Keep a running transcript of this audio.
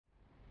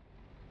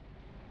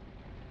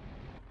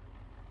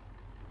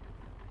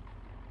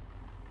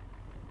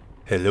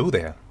Hello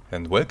there,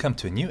 and welcome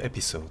to a new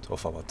episode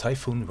of our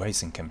Typhoon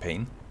Rising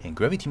campaign in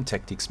Graviteam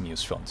Tactics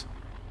Mius-Front.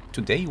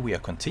 Today we are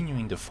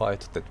continuing the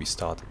fight that we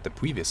started the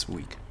previous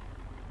week.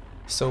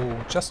 So,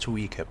 just to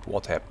recap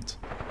what happened.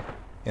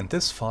 In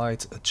this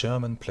fight, a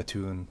German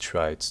platoon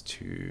tried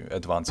to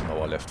advance on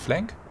our left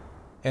flank,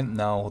 and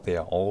now they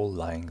are all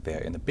lying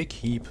there in a big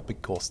heap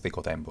because they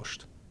got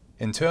ambushed.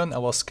 In turn,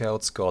 our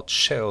scouts got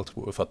shelled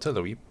with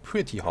artillery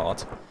pretty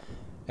hard,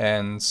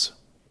 and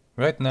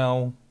right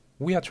now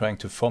we are trying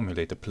to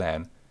formulate a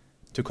plan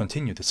to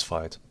continue this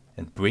fight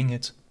and bring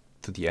it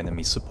to the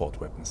enemy's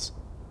support weapons.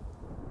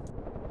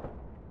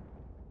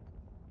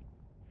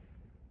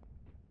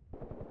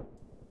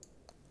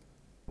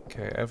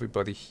 Okay,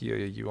 everybody here,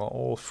 you are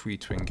all free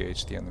to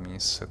engage the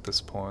enemies at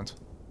this point.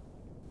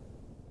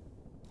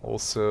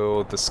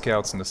 Also, the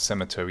scouts in the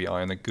cemetery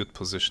are in a good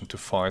position to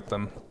fight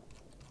them.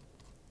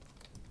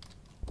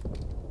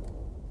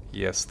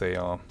 Yes, they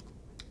are.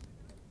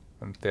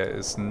 And there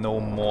is no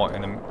more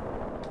enemy.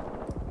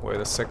 Wait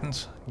a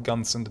second,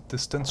 guns in the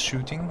distance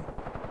shooting,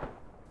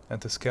 and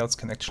the scouts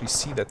can actually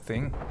see that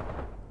thing.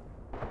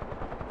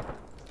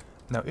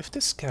 Now if the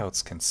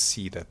scouts can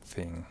see that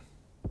thing,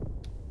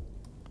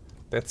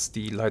 that's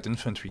the light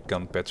infantry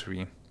gun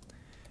battery.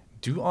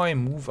 Do I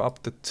move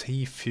up the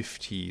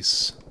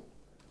T-50s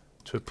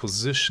to a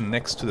position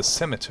next to the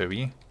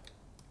cemetery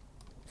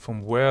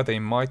from where they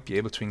might be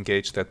able to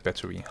engage that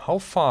battery? How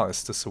far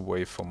is this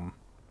away from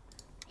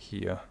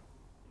here?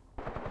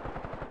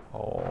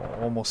 Oh,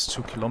 almost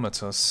 2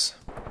 kilometers.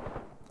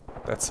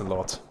 That's a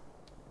lot.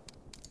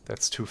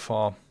 That's too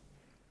far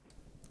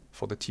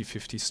for the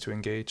T-50s to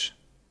engage.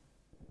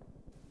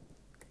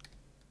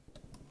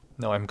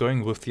 Now I'm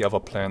going with the other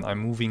plan. I'm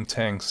moving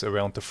tanks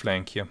around the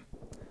flank here.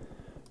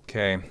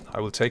 Okay, I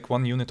will take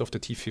one unit of the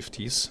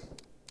T-50s.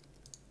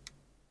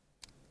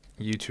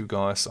 You two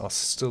guys are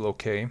still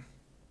okay.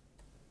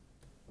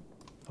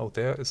 Oh,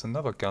 there is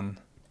another gun.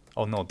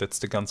 Oh no, that's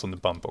the guns on the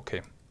bump.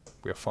 Okay,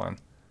 we are fine.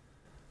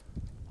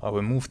 I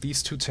will move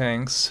these two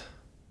tanks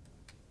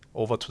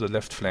over to the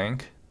left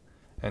flank,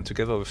 and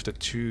together with the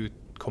two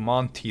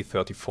command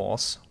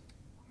T-34s,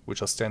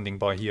 which are standing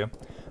by here,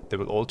 they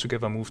will all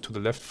together move to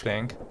the left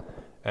flank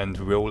and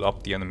roll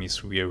up the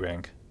enemy's rear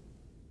rank.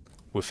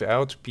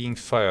 Without being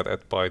fired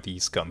at by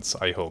these guns,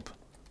 I hope.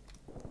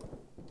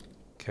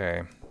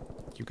 Okay,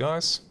 you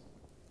guys,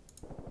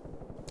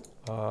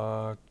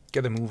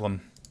 get a move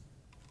on.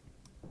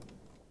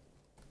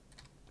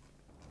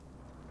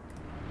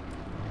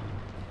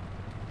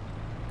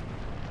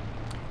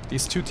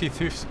 These two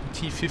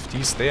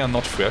T-50s, they are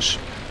not fresh.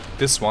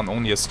 This one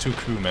only has 2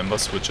 crew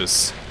members, which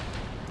is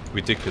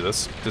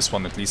ridiculous. This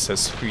one at least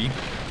has 3.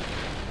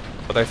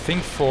 But I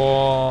think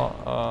for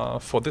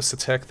this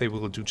attack they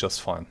will do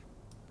just fine.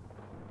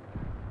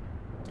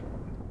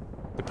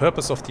 The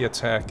purpose of the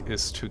attack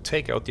is to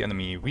take out the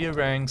enemy rear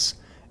ranks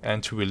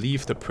and to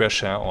relieve the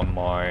pressure on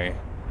my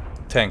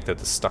tank that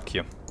is stuck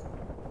here.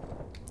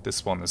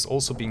 This one is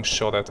also being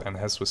shot at and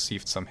has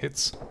received some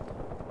hits.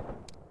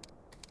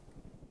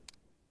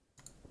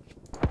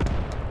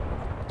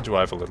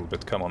 Drive a little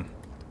bit, come on.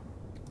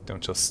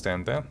 Don't just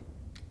stand there.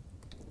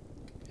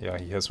 Yeah,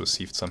 he has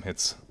received some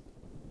hits.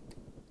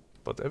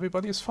 But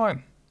everybody is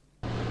fine.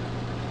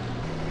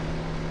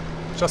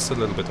 Just a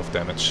little bit of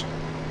damage.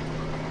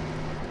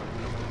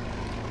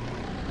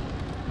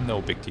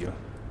 No big deal.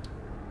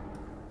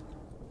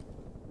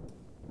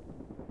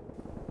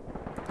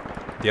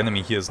 The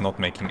enemy here is not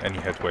making any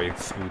headway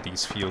through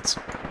these fields.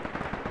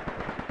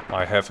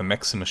 I have a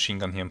Maxim machine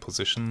gun here in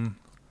position.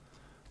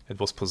 It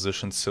was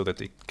positioned so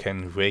that it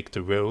can rake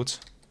the road,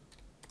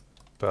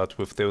 but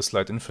with those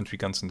light infantry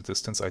guns in the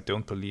distance, I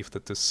don't believe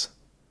that this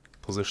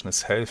position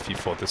is healthy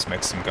for this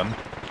Maxim gun,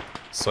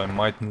 so I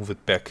might move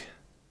it back.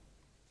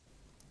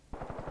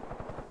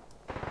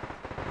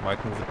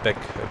 Might move it back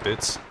a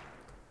bit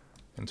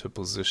into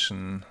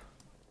position.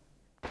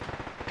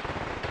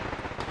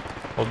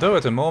 Although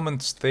at the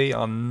moment they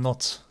are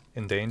not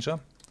in danger,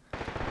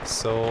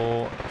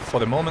 so for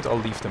the moment I'll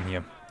leave them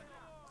here.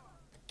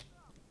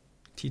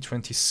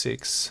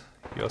 T-26,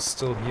 you are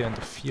still here in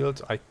the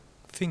field. I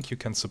think you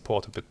can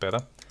support a bit better.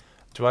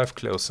 Drive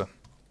closer.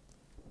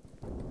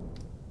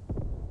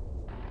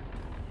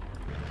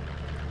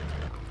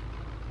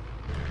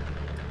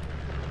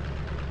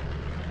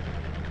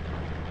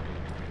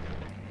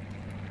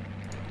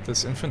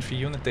 This infantry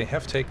unit, they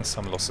have taken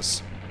some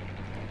losses.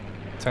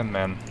 10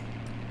 men.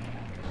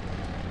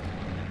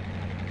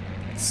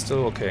 It's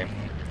still okay.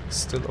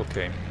 Still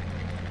okay.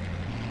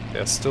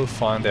 They're still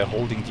fine, they're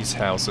holding these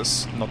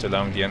houses, not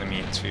allowing the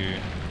enemy to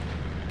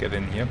get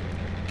in here.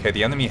 Okay,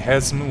 the enemy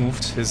has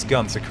moved his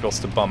guns across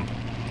the bump.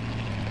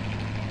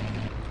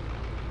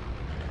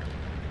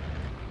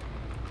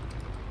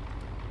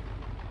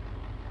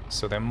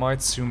 So there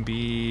might soon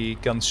be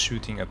guns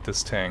shooting at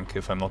this tank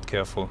if I'm not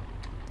careful.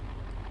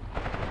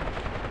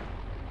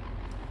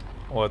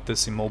 Or at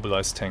this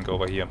immobilized tank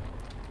over here.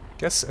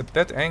 Guess at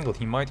that angle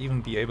he might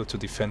even be able to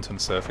defend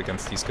himself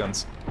against these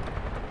guns.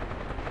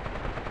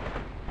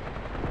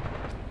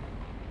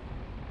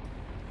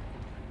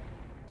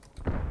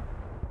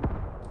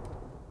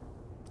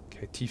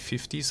 Okay,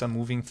 T-50s are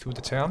moving through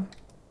the town.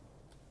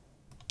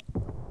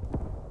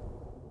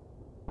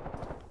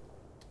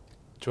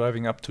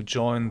 Driving up to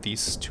join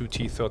these two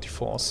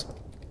T-34s.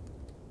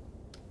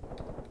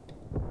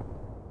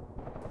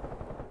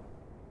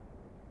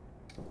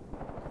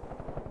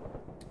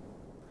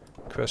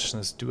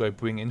 Question is, do I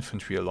bring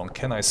infantry along?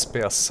 Can I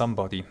spare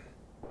somebody?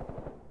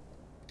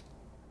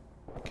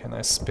 Can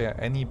I spare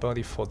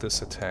anybody for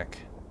this attack?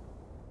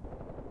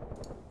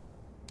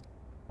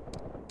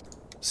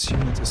 This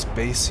unit is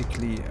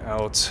basically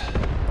out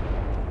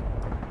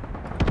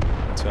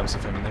in terms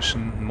of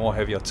ammunition. More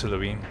heavy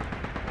artillery.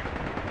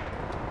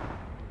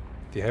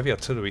 The heavy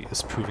artillery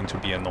is proving to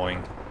be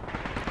annoying.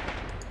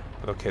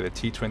 But okay, the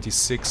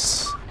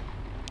T-26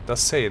 does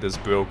say it is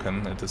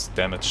broken, it is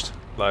damaged.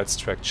 Lights,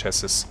 track,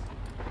 chassis.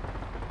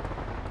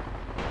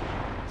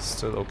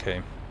 Still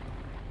okay.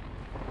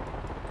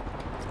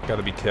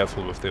 Gotta be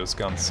careful with those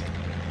guns.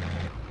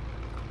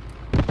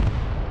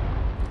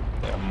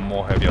 Yeah,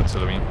 more heavy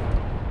artillery.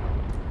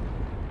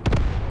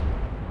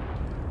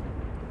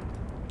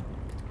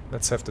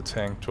 Let's have the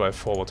tank drive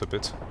forward a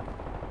bit.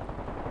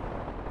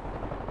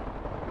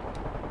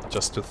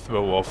 Just to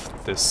throw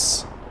off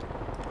this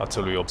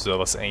artillery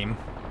observer's aim.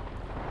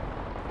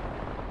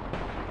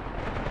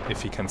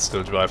 If he can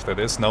still drive, that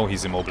is. No,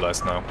 he's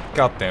immobilized now.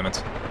 God damn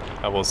it.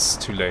 I was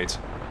too late.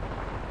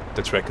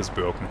 The track is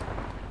broken.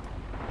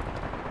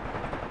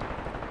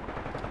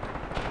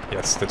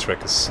 Yes, the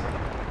track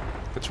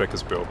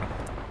is broken.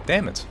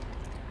 Damn it.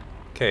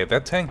 Okay,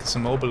 that tank is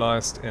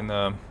immobilized in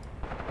a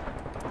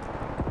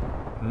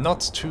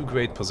not too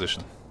great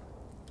position.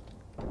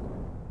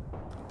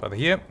 But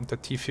here, the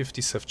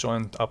T-50s have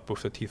joined up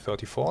with the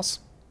T-34s.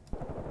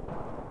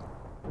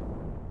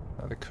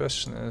 Now the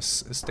question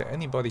is there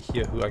anybody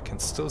here who I can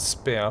still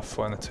spare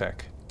for an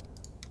attack?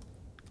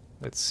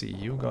 Let's see,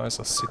 you guys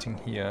are sitting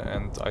here,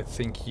 and I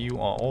think you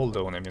are all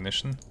low on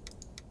ammunition.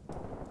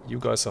 You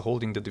guys are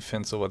holding the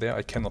defense over there,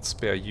 I cannot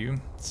spare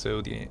you.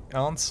 So the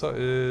answer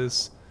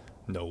is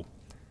no.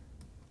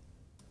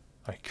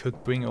 I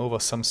could bring over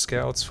some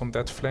scouts from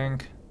that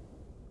flank,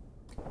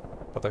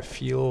 but I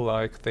feel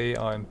like they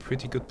are in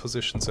pretty good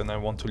positions and I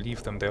want to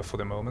leave them there for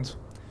the moment.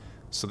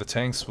 So the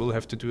tanks will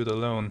have to do it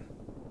alone.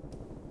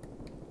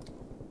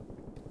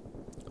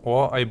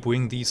 Or I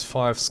bring these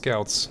 5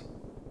 scouts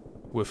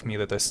with me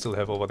that I still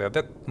have over there.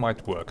 That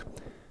might work.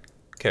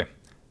 Okay,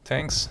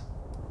 tanks.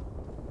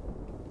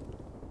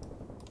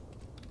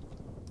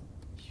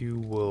 You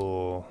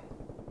will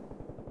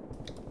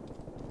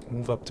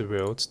move up the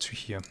road to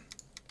here.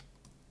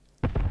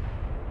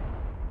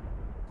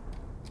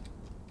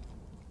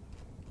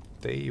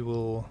 They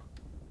will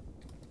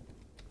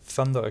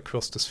thunder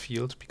across this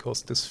field,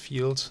 because this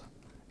field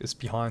is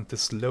behind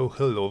this low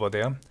hill over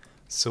there.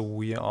 So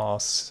we are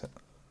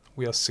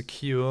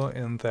secure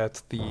in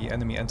that the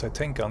enemy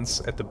anti-tank guns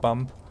at the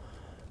bump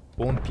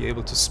won't be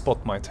able to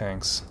spot my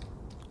tanks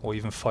or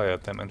even fire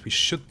at them, and we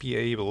should be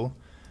able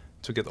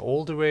to get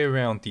all the way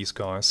around these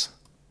guys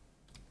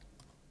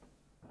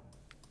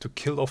to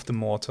kill off the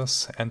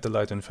mortars and the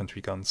light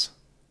infantry guns.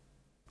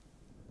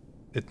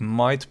 It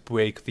might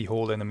break the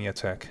whole enemy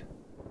attack.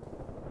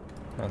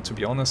 And to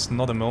be honest,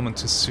 not a moment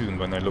too soon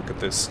when I look at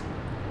this.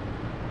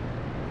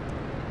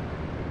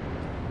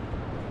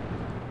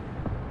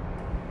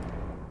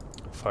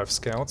 Five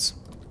scouts.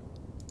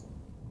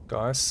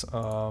 Guys,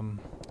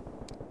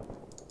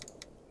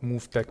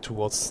 move back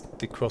towards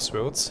the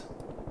crossroads.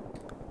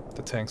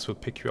 The tanks will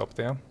pick you up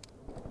there.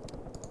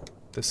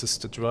 This is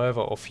the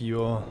driver of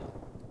your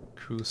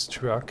cruise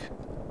truck.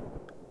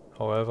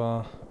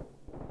 However,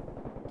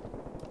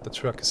 the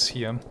truck is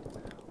here.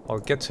 I'll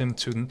get him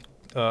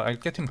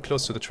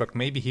close to the truck.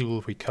 Maybe he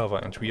will recover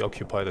and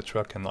reoccupy the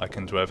truck and I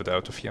can drive it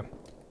out of here.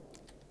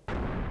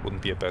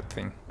 Wouldn't be a bad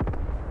thing.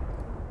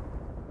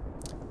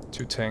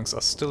 2 tanks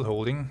are still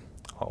holding.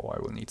 Oh, I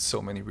will need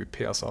so many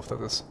repairs after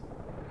this.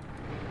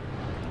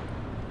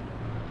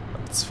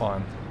 But it's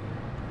fine.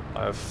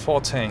 I have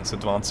 4 tanks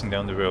advancing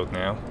down the road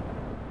now.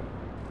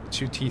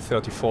 2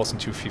 T-34s and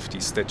 2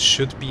 50s. That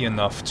should be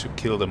enough to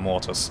kill the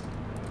mortars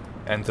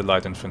and the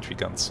light infantry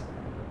guns.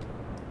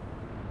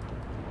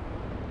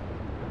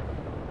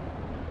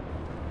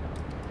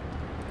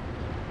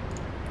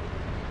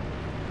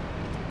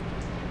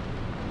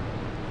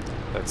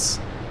 Let's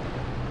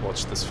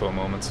watch this for a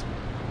moment.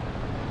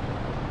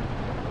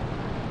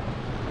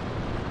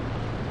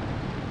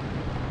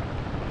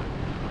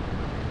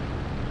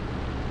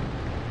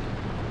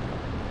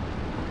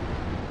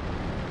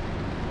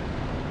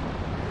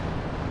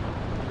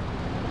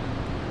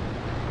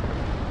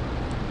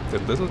 The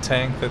little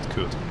tank that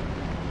could.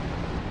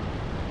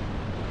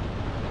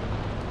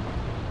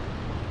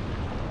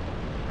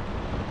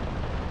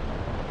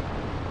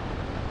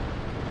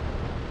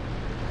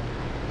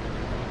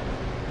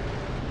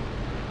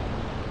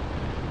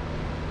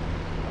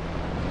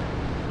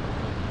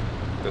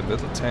 The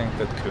little tank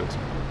that could.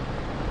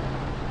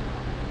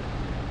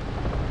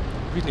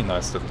 Really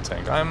nice little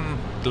tank. I'm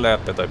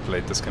glad that I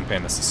played this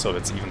campaign as the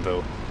Soviets, even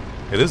though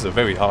it is a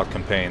very hard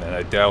campaign and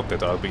I doubt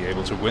that I'll be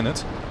able to win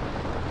it.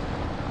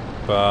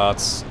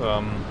 But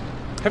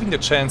having the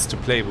chance to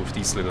play with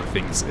these little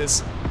things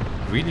is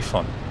really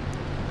fun.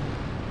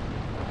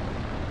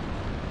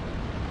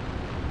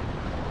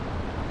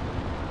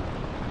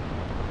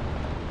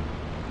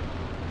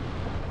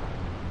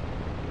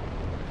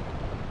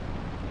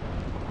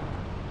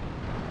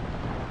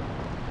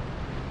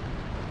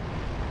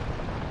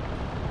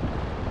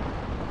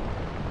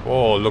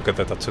 Oh, look at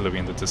that artillery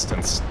in the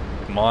distance.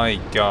 My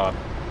god.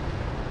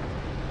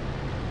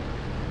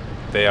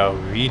 They are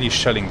really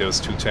shelling those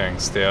two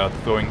tanks. They are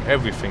throwing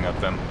everything at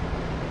them.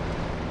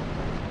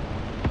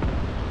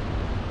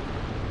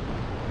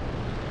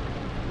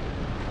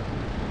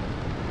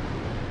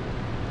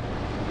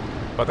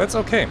 But that's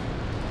okay.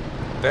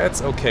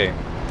 That's okay.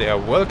 They are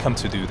welcome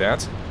to do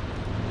that.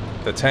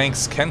 The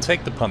tanks can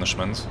take the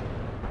punishment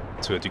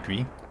to a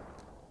degree.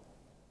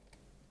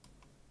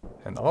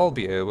 And I'll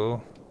be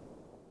able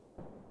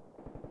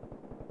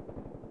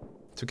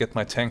to get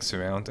my tanks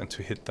around and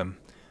to hit them.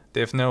 They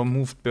have now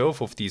moved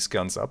both of these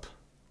guns up.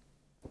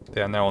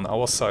 They are now on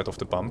our side of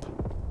the bump.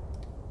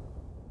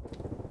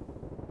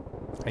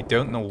 I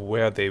don't know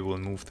where they will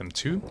move them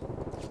to,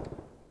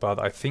 but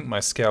I think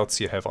my scouts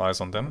here have eyes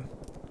on them.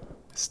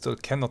 I still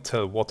cannot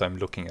tell what I'm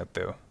looking at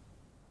though.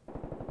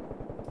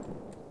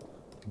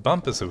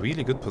 Bump is a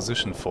really good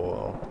position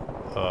for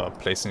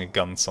placing the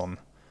guns on.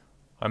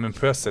 I'm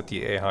impressed that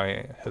the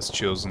AI has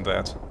chosen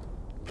that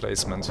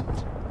placement.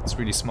 It's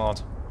really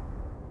smart.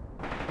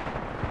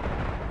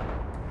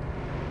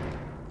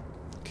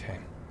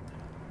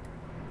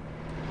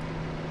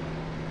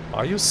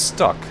 Are you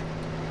stuck?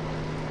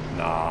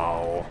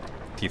 No.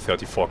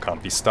 T-34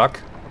 can't be stuck.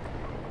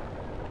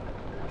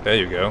 There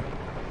you go.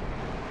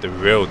 The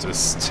road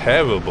is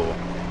terrible.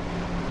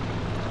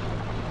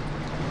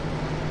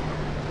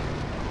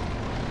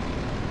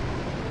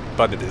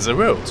 But it is a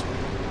road.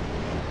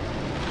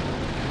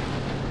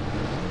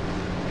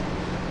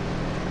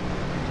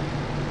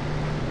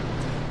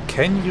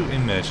 Can you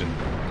imagine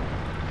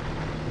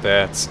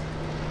that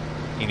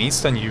in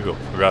Eastern Europe,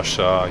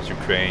 Russia,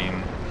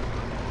 Ukraine,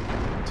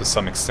 to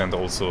some extent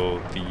also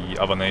the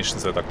other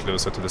nations that are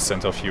closer to the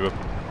center of Europe,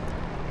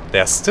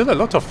 there are still a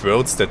lot of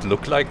roads that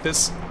look like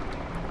this?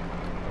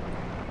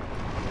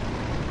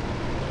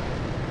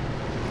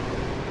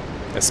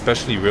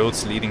 Especially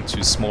roads leading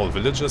to small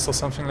villages or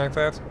something like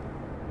that.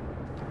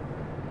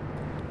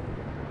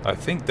 I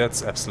think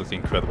that's absolutely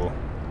incredible.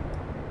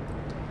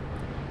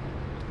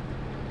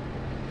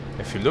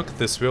 If you look at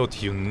this road,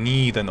 you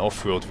need an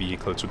off-road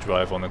vehicle to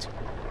drive on it.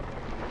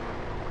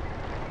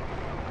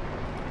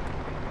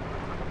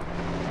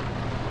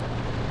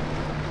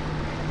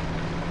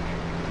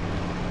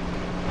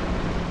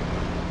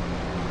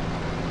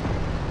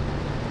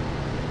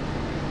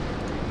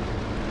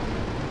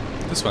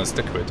 This one is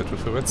decorated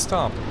with a red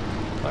star.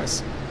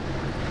 Nice.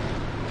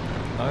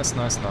 Nice,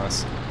 nice,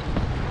 nice.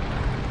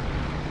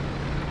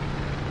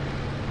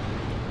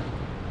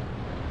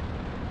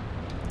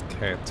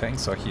 Okay,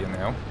 tanks are here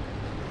now.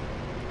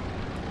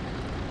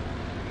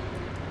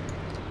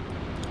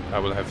 I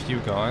will have you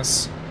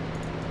guys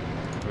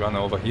run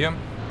over here,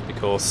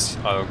 because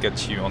I'll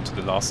get you onto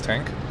the last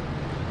tank.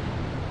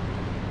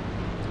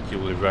 You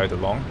will ride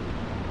along.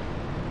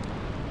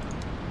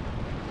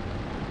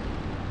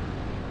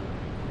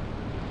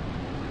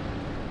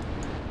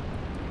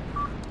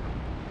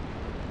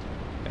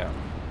 Yeah.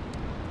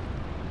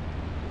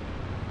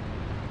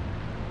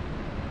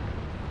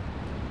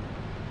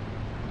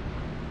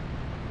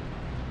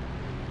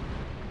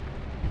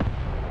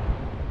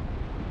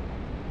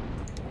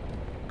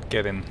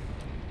 Get in.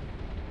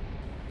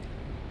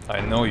 I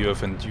know you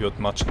have endured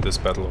much in this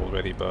battle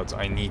already, but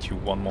I need you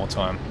one more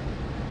time.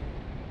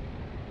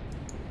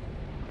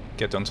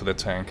 Get onto the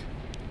tank.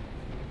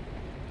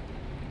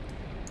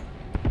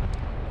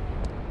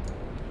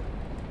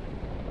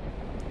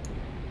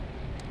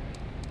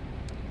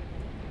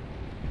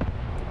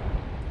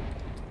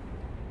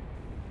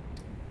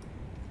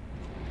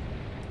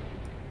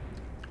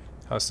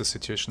 How's the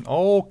situation?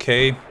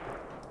 Okay.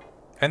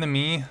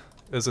 Enemy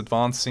is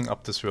advancing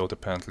up this road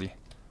apparently.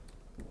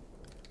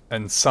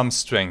 And some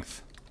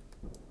strength.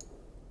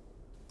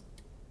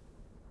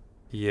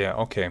 Yeah,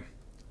 okay.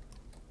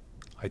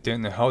 I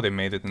don't know how they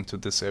made it into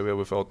this area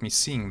without me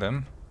seeing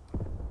them.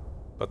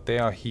 But they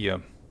are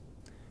here.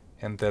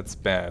 And that's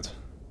bad.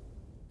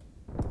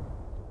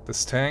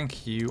 This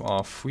tank, you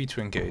are free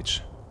to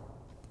engage.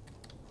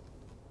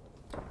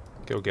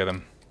 Go get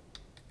him.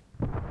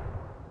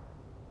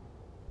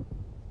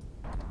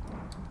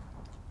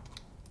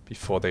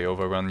 Before they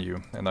overrun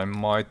you. And I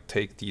might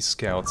take these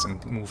scouts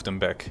and move them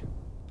back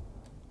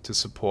to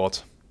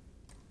support.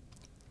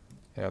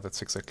 Yeah,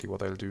 that's exactly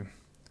what I'll do.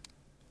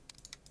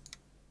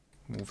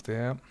 Move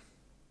there.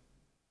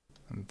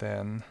 And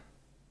then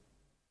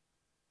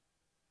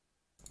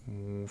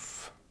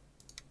move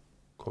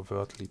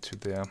covertly to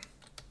there.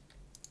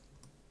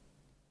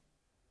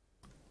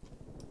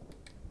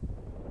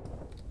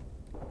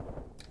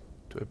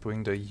 Do I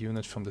bring the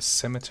unit from the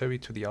cemetery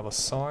to the other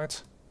side?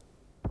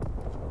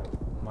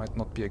 Might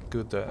not be a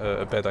good,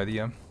 a bad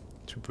idea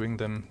to bring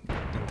them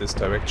in this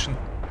direction.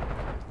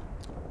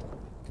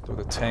 So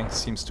the tank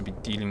seems to be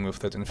dealing with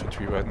that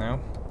infantry right now.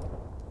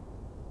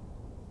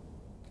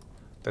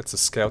 That's a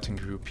scouting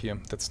group here.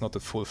 That's not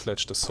a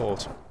full-fledged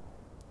assault.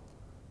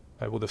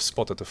 I would have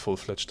spotted a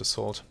full-fledged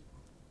assault.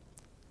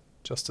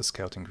 Just a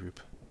scouting group.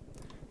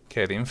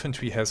 Okay, the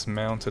infantry has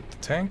mounted the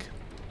tank.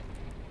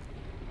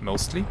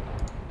 Mostly.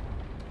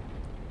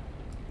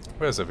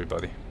 Where's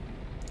everybody?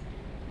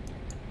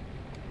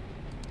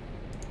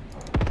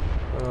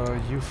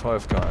 You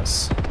 5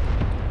 guys.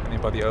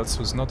 Anybody else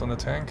who's not on the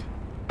tank?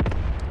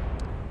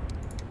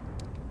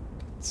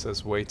 It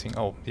says waiting.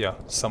 Oh, yeah,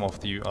 some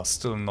of you are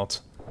still not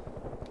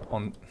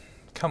on...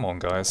 Come on,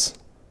 guys.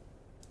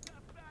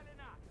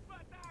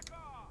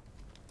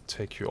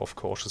 Take you off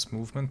cautious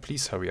movement.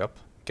 Please hurry up.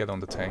 Get on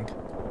the tank.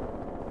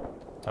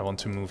 I want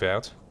to move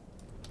out.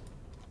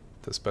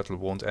 This battle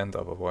won't end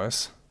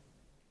otherwise.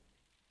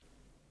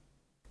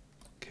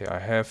 Okay, I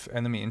have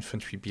enemy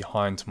infantry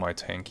behind my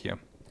tank here.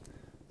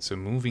 So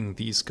moving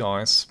these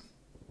guys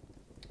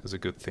is a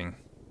good thing.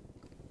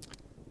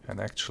 And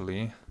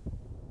actually,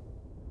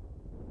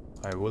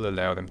 I will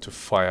allow them to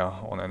fire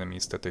on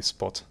enemies that they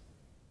spot.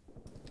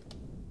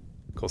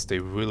 Because they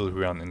will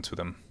run into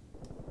them.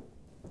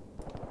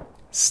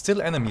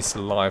 Still enemies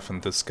alive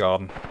in this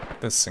garden.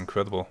 This is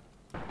incredible.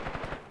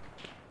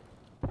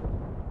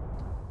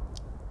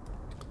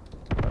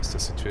 That's the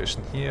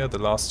situation here. The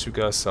last 2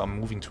 guys are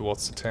moving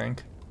towards the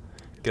tank.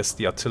 Guess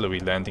the artillery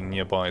landing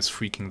nearby is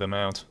freaking them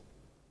out.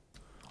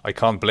 I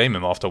can't blame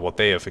him after what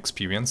they have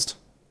experienced.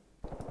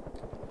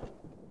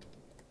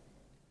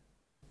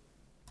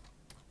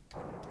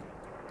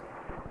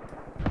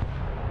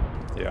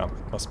 Yeah,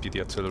 it must be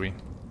the artillery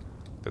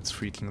that's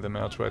freaking them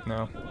out right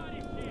now.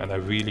 And I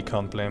really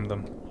can't blame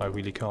them. I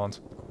really can't.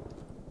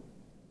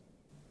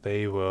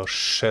 They were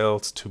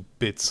shelled to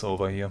bits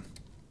over here.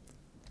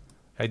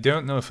 I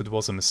don't know if it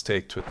was a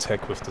mistake to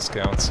attack with the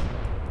scouts.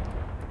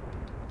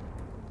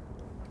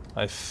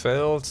 I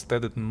felt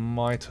that it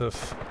might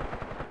have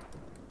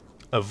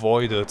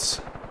avoided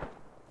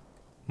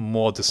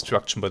more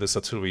destruction by this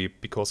artillery,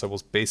 because I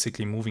was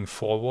basically moving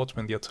forward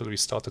when the artillery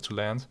started to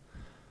land.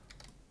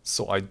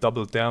 So I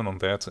doubled down on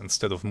that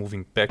instead of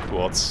moving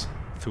backwards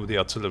through the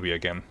artillery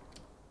again.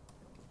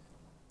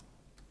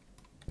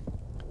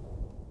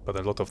 But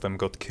a lot of them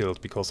got killed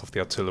because of the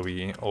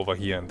artillery over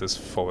here in this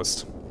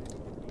forest.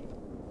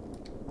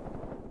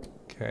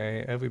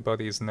 Okay,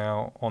 everybody is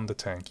now on the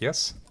tank,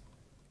 yes?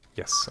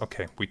 Yes,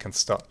 okay, we can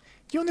start.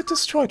 Unit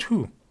destroyed,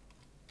 who?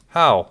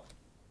 How?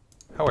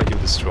 How are you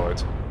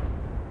destroyed?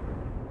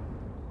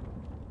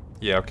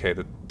 Yeah, okay,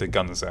 the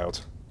gun is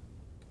out.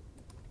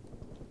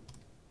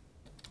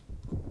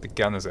 The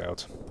gun is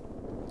out.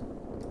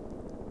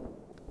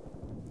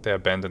 They're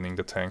abandoning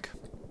the tank.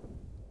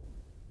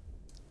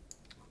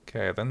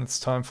 Okay, then it's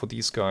time for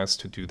these guys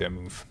to do their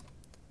move.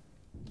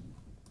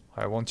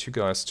 I want you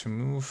guys to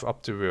move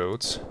up the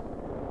road.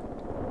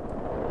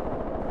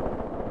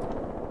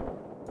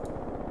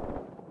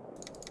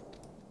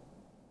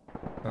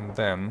 And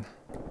then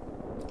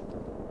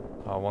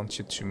I want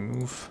you to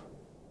move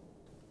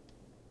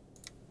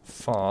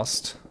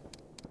fast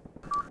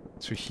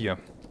to here.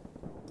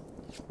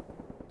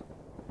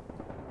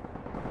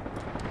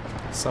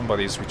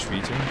 Somebody's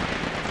retreating.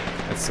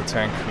 It's the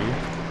tank crew.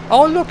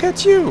 Oh, look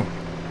at you!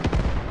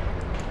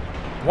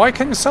 Why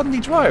can you suddenly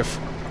drive?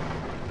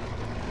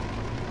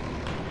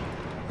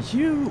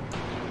 You...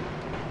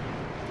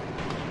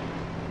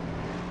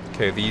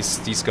 Okay,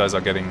 these guys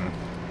are getting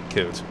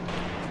killed.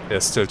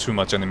 There's still too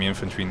much enemy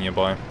infantry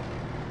nearby.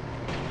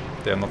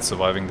 They're not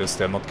surviving this,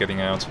 they're not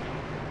getting out.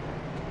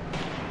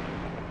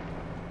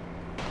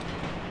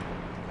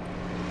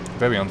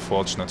 Very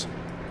unfortunate.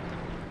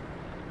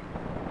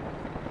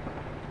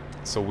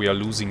 So we are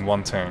losing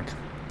 1 tank.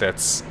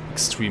 That's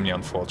extremely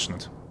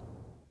unfortunate.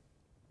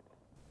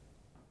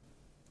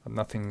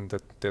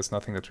 But there's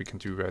nothing that we can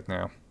do right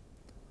now.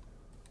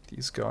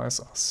 These guys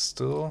are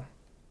still...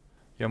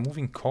 You're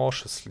moving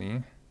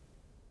cautiously.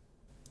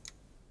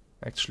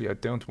 Actually, I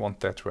don't want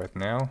that right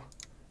now.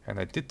 And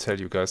I did tell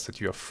you guys that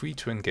you are free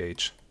to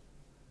engage.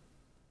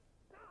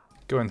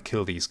 Go and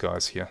kill these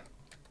guys here.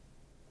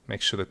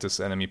 Make sure that this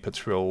enemy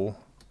patrol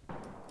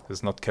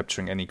is not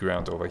capturing any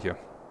ground over here.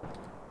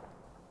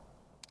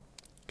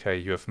 Okay,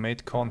 you have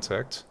made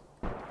contact.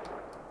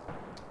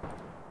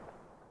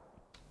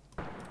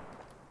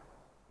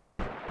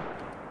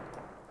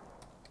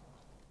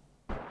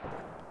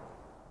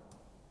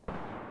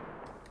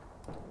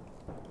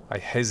 I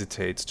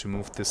hesitate to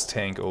move this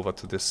tank over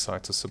to this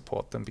side to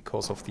support them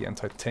because of the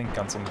anti-tank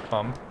guns on the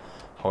bump.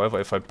 However,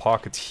 if I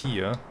park it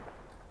here,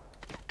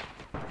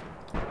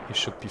 you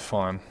should be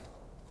fine.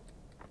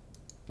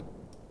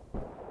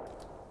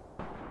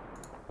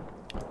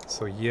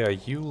 So yeah,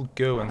 you'll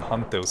go and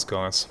hunt those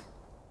guys.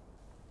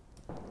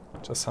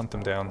 Just hunt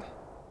them down.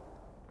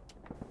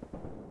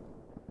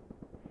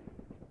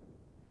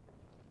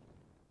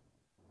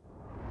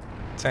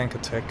 Tank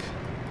attack.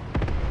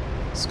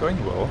 It's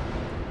going well.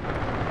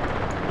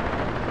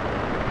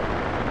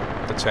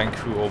 The tank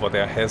crew over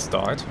there has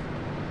died.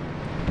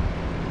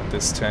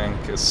 This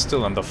tank is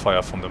still under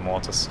fire from the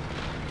mortars.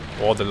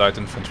 Or the light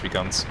infantry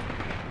guns.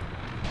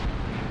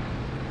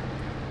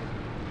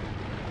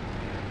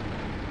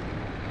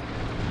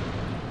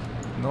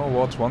 You know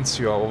what, once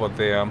you are over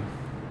there,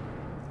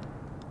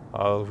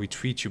 I'll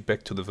retreat you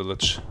back to the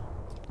village.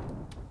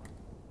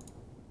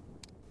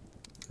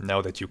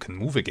 Now that you can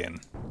move again.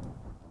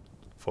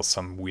 For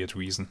some weird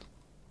reason.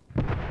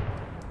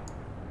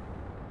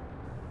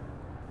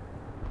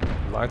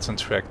 Lights and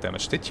track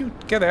damage. Did you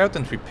get out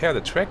and repair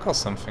the track or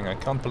something? I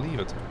can't believe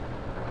it.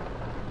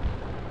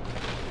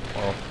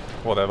 Well,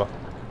 whatever.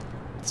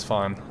 It's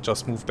fine.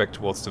 Just move back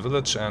towards the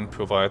village and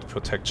provide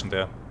protection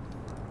there.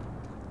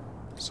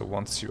 So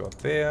once you are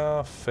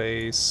there,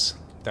 face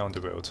down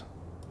the road.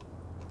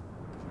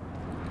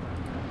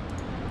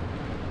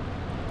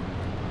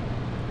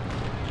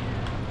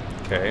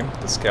 Okay,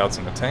 the scouts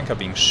in the tank are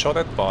being shot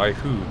at by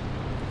who?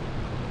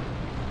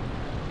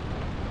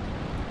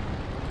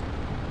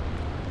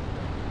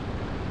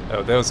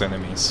 Oh, those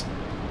enemies.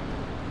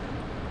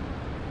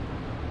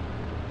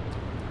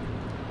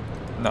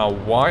 Now,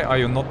 why are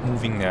you not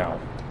moving now?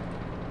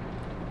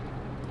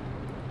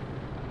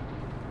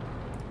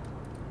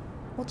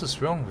 What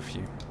is wrong with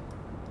you?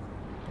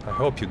 I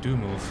hope you do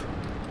move.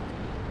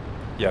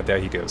 Yeah, there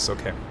he goes,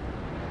 okay.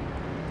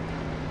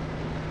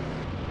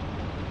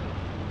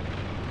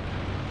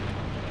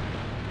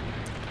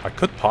 I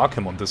could park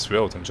him on this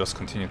road and just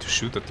continue to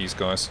shoot at these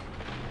guys.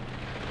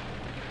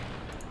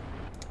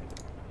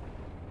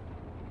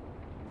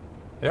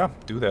 Yeah,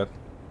 do that.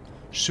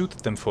 Shoot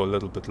at them for a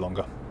little bit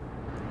longer.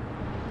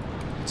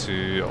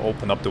 To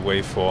open up the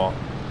way for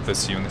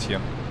this unit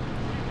here.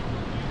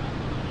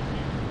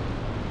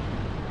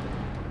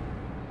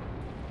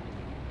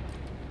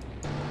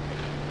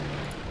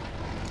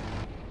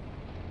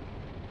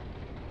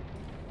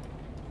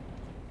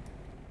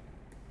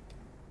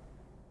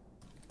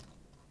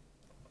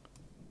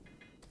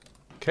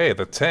 Okay,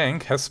 the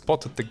tank has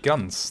spotted the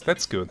guns.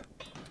 That's good.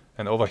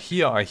 And over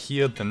here I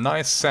hear the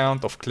nice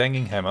sound of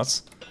clanging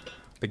hammers.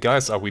 The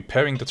guys are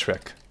repairing the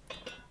track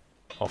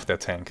of their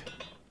tank,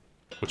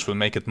 which will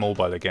make it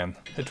mobile again.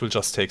 It will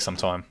just take some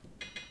time.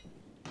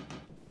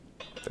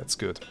 That's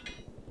good.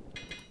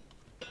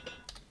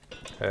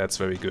 That's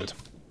very good.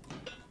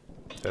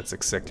 That's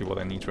exactly what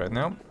I need right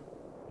now.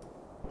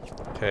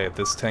 Okay,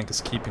 this tank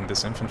is keeping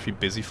this infantry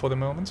busy for the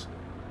moment.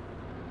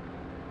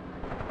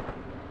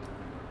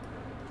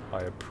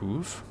 I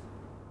approve.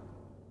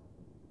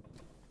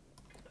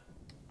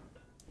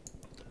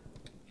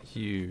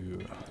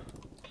 You...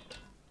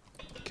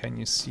 Can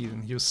you see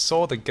them? You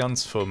saw the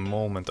guns for a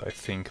moment, I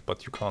think,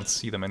 but you can't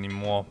see them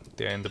anymore.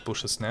 They're in the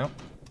bushes now.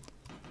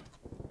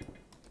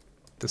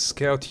 The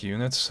scout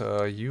unit,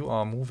 you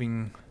are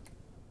moving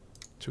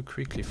too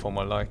quickly for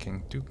my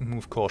liking. Do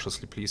move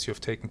cautiously, please. You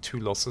have taken 2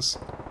 losses.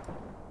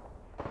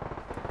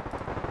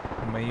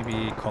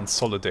 Maybe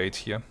consolidate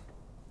here.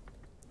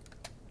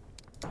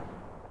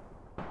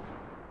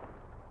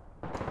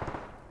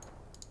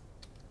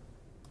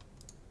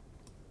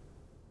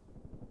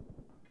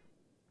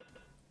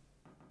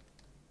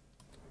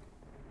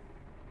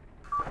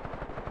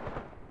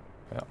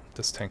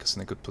 This tank is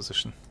in a good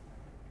position.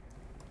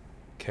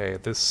 Okay,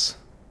 this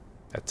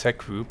attack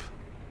group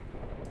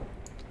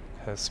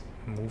has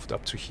moved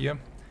up to here.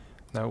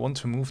 Now I want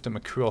to move them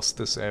across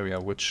this area,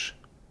 which...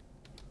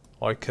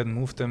 Or I can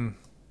move them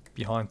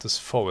behind this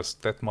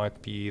forest. That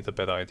might be the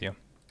better idea.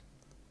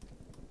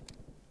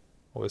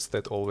 Or is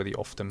that already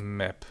off the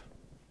map?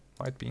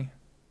 Might be.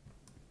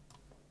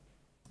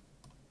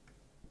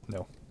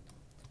 No.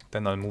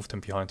 Then I'll move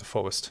them behind the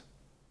forest.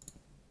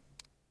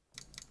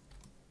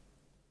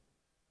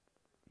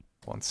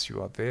 Once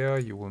you are there,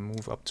 you will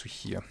move up to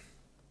here.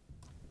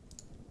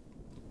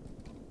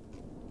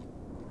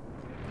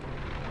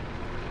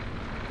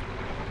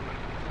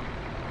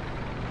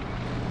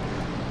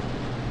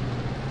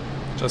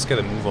 Just get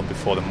a move on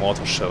before the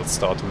mortar shells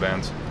start to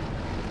land.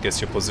 I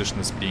guess your position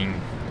is being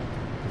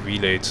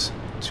relayed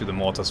to the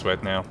mortars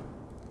right now.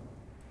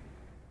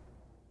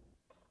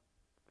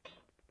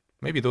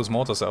 Maybe those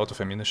mortars are out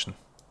of ammunition.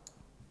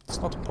 It's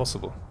not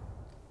impossible.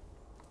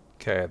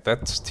 Okay,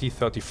 that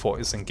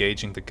T-34 is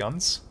engaging the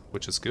guns,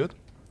 which is good.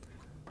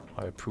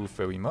 I approve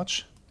very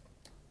much.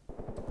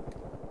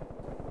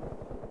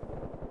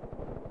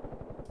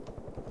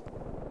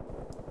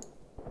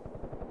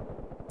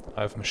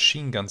 I have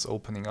machine guns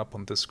opening up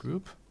on this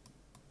group.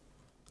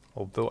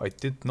 Although I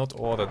did not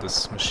order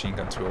this machine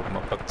gun to open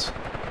up, but...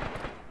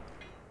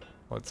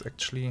 Well, it's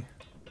actually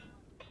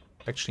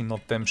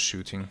not them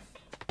shooting.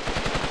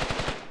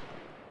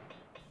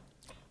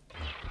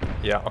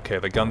 Yeah, okay,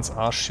 the guns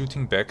are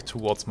shooting back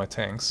towards my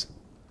tanks.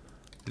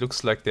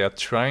 Looks like they are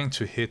trying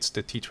to hit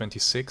the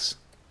T-26.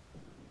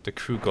 The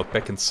crew got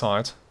back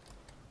inside.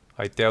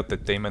 I doubt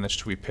that they managed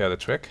to repair the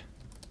track.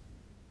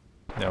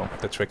 No,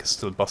 the track is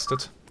still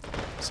busted.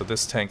 So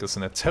this tank is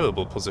in a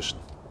terrible position.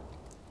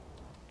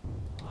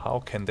 How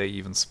can they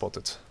even spot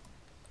it?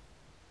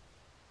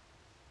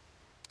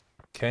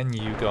 Can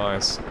you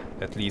guys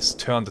at least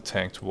turn the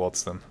tank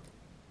towards them?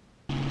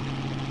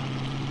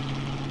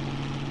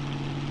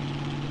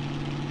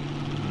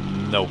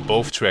 No,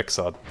 both tracks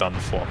are done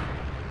for.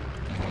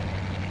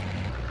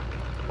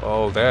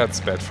 Oh, that's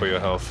bad for your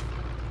health.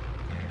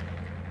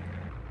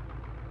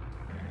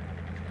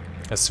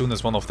 As soon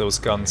as one of those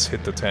guns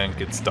hit the tank,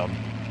 it's done.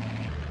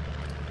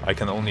 I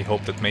can only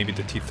hope that maybe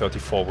the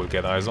T-34 will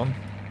get eyes on.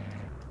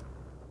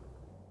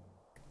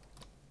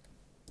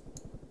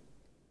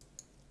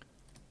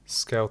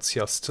 Scouts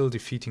here are still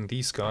defeating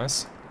these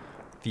guys.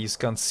 These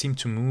guns seem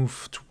to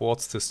move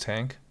towards this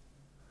tank.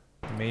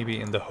 Maybe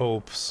in the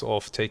hopes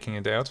of taking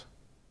it out.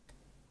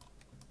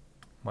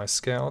 My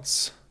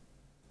scouts.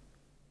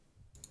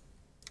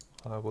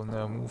 I will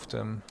now move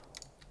them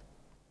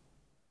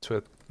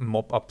to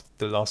mop up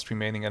the last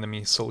remaining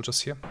enemy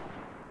soldiers here.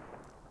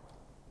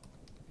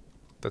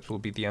 That will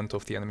be the end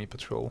of the enemy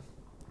patrol.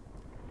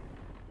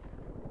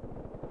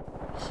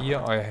 Here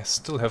I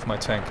still have my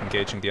tank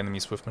engaging the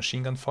enemies with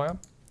machine gun fire.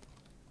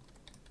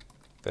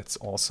 That's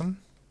awesome.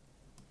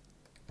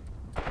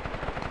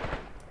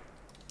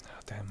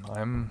 Damn,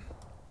 I'm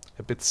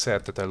a bit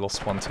sad that I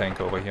lost one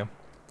tank over here.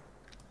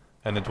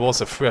 And it was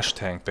a fresh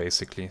tank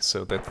basically,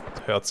 so that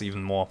hurts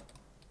even more.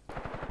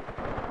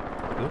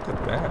 Look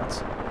at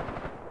that.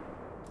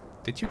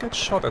 Did you get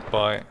shot at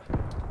by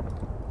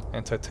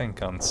anti-tank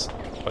guns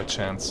by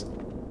chance?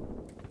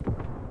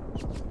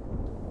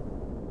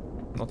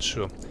 Not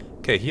sure.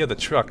 Okay, here the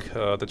truck.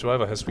 The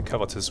driver has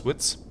recovered his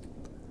wits.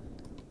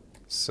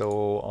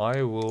 So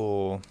I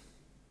will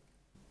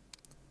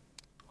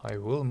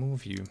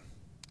move you.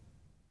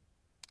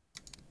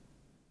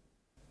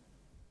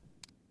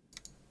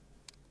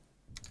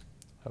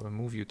 I will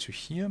move you to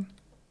here.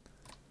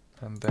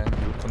 And then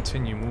you'll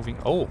continue moving.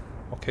 Oh,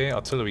 okay,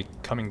 artillery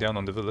coming down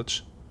on the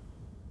village.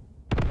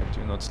 I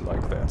do not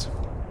like that.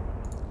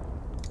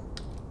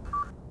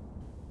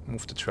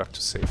 Move the truck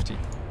to safety.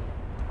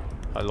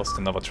 I lost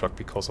another truck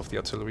because of the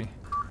artillery.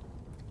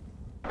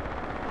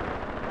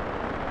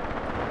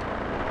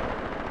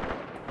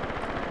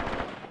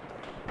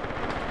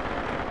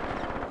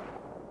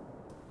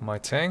 My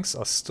tanks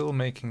are still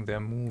making their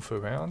move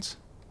around.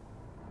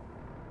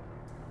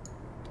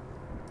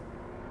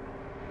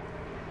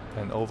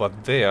 And over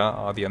there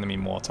are the enemy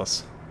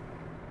mortars.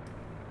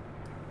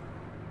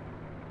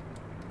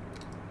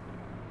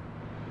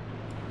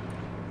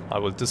 I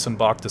will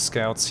disembark the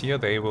scouts here.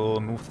 They will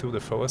move through the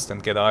forest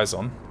and get eyes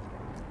on.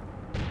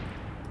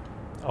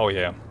 Oh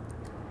yeah,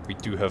 we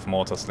do have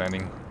mortars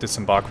landing.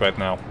 Disembark right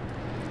now.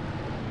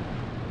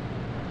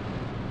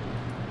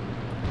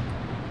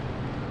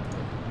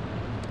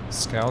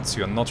 Scouts,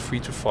 you are not free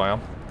to fire.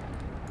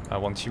 I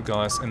want you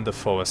guys in the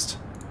forest.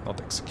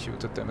 Not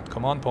executed, damn it.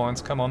 Command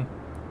points, come on.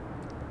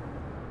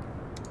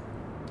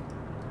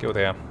 Go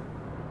there.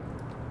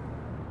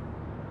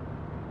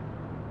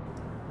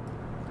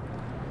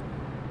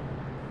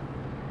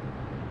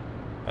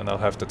 And I'll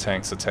have the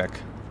tanks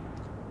attack.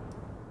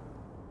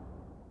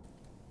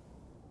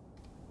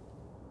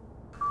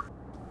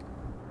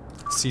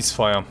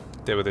 Ceasefire.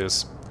 There it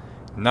is.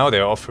 Now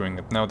they're offering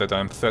it, now that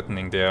I'm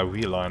threatening their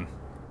reline.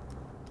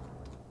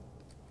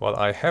 Well,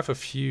 I have a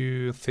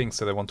few things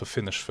that I want to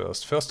finish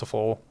first. First of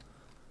all,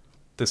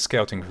 the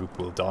scouting group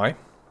will die.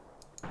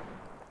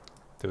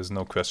 There is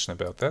no question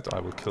about that. I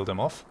will kill them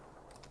off.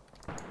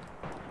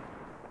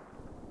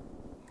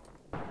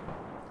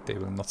 They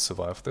will not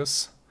survive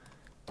this.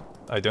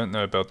 I don't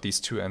know about these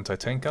two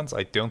anti-tank guns.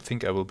 I don't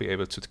think I will be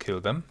able to kill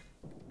them.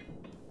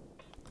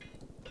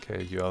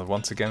 Okay, you are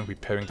once again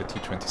repairing the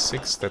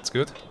T-26. That's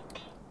good.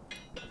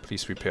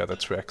 Please repair the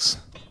tracks.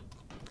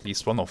 At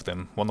least one of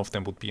them. One of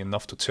them would be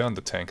enough to turn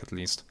the tank at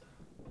least.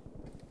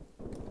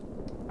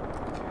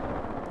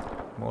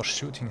 Okay. More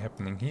shooting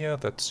happening here.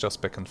 That's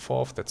just back and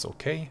forth. That's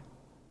okay.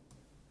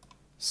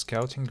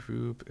 Scouting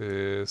group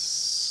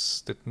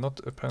did not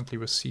apparently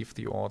receive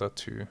the order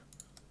to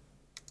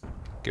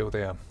go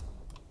there.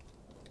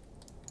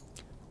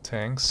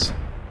 Tanks.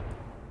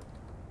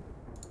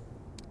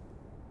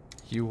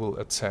 You will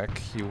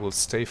attack, you will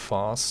stay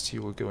fast,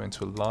 you will go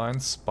into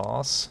lines,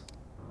 bars,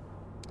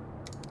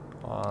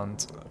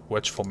 and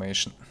wedge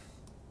formation.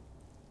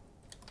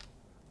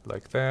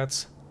 Like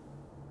that.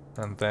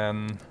 And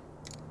then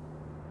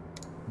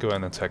go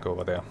and attack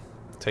over there.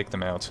 Take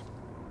them out.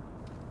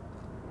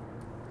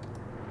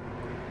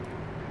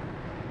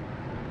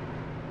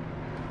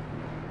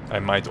 I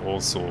might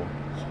also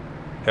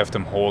have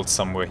them hold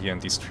somewhere here in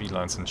these tree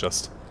lines and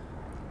just...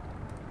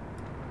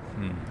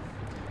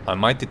 I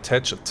might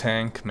detach a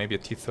tank, maybe a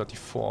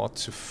T-34,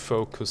 to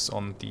focus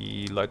on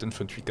the light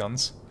infantry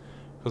guns.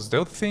 Because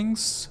those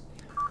things,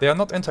 they are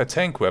not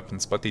anti-tank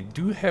weapons, but they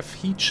do have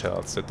heat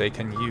shells that they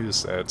can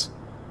use at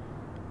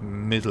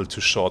middle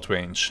to short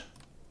range.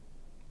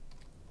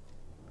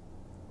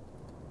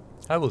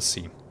 I will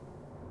see.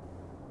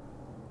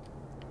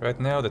 Right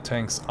now the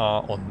tanks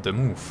are on the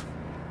move.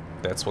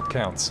 That's what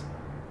counts.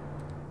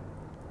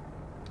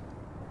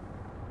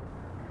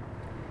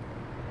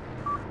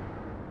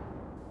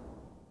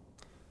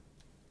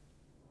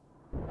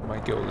 My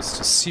goal is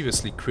to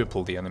seriously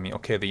cripple the enemy.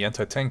 Okay, the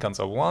anti-tank guns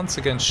are once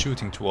again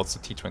shooting towards the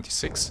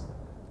T-26.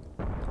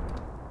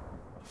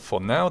 For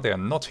now, they are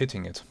not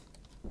hitting it.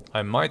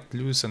 I might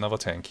lose another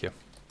tank here.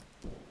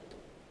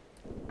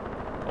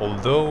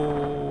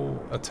 Although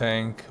a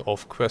tank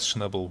of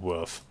questionable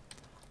worth.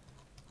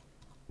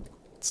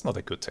 It's not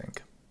a good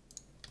tank.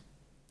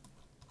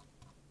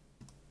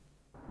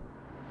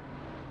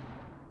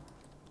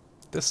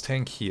 This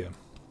tank here.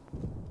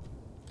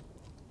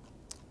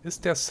 Is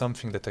there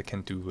something that I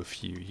can do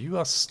with you? You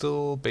are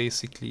still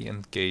basically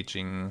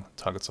engaging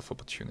targets of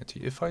opportunity.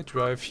 If I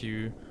drive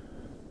you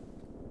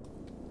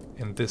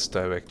in this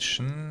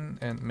direction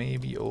and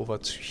maybe over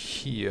to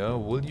here,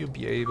 will you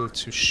be able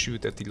to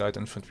shoot at the light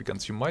infantry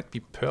guns? You might be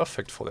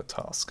perfect for the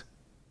task.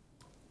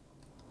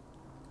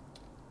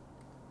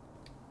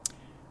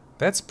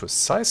 That's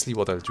precisely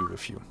what I'll do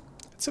with you.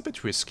 It's a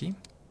bit risky,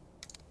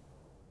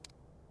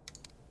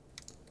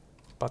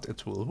 but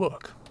it will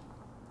work.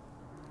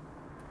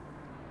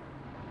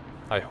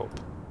 I hope.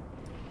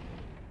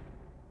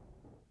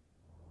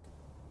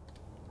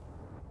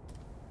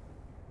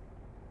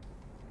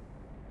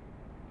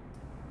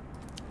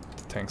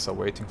 The tanks are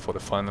waiting for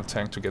the final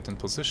tank to get in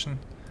position,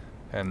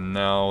 and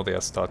now they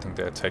are starting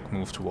their attack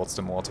move towards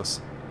the mortars.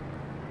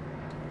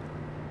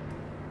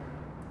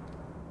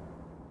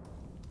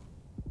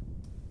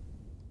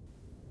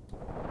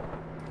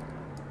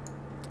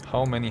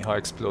 How many high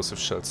explosive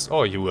shells?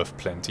 Oh, you have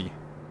plenty.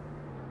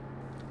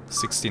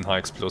 16 high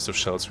explosive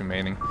shells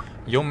remaining.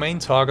 Your main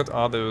target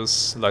are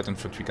those light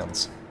infantry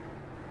guns.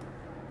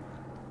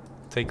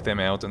 Take them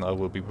out and I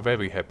will be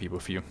very happy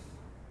with you.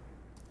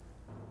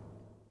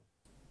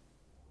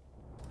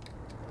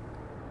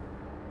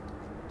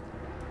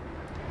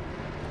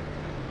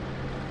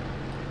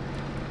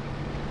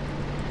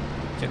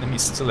 The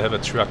enemies still have a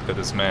truck that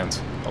is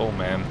manned. Oh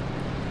man,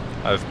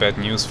 I have bad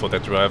news for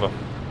that driver.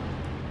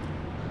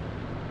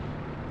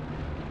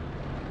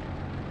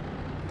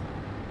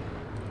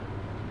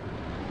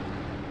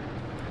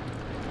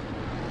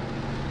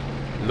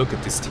 Look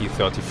at this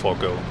T-34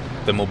 go.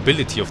 The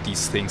mobility of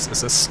these things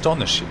is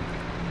astonishing.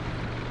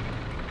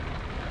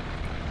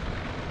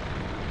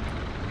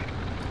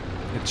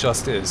 It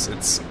just is.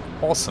 It's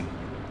awesome.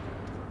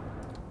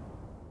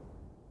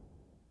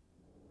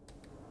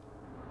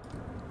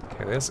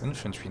 Okay, there's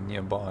infantry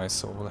nearby,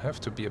 so we'll have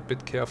to be a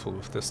bit careful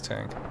with this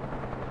tank.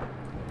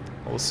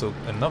 Also,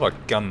 another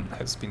gun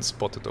has been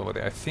spotted over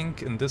there. I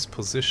think in this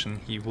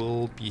position he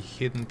will be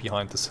hidden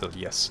behind this hill,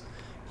 yes.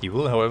 He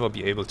will, however,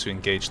 be able to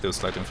engage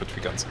those light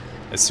infantry guns.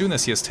 As soon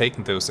as he has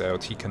taken those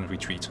out, he can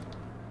retreat.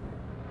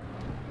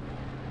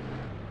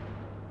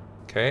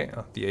 Okay,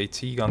 the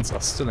AT guns are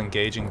still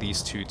engaging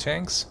these two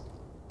tanks.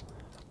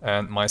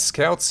 And my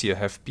scouts here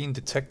have been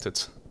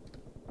detected.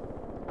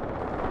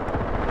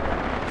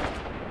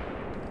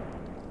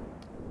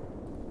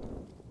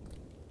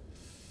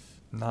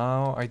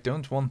 Now, I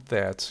don't want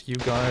that. You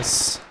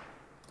guys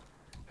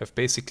have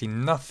basically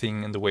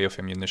nothing in the way of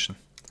ammunition.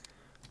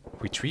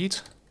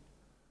 Retreat.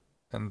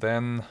 And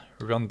then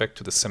run back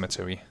to the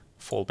cemetery.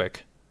 Fall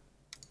back.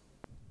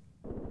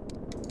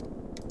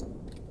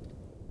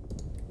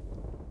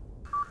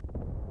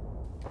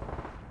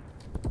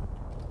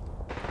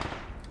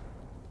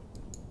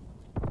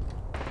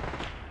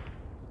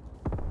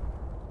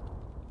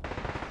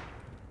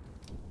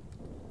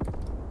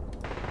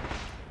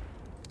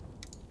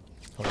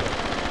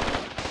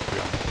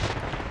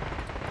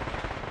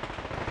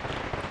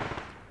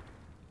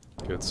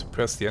 Good,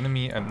 suppress the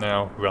enemy and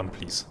now run,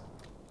 please.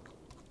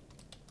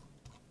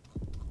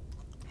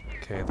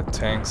 Okay, the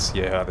tanks,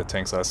 yeah, the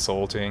tanks are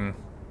assaulting.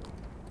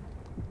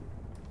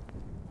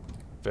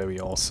 Very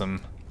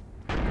awesome.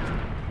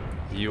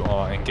 You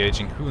are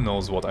engaging who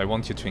knows what. I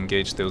want you to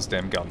engage those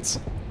damn guns.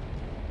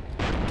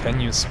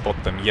 Can you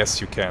spot them? Yes,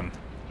 you can.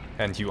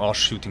 And you are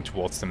shooting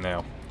towards them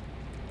now.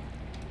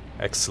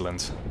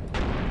 Excellent.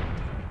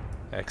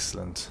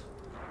 Excellent.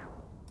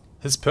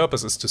 His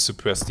purpose is to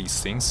suppress these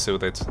things so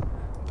that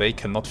they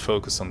cannot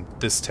focus on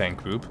this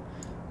tank group.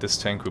 This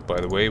tank group,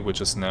 by the way,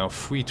 which is now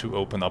free to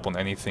open up on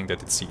anything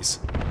that it sees.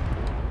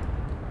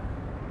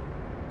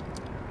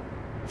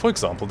 For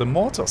example, the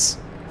mortars.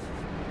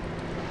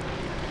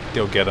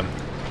 Go get them.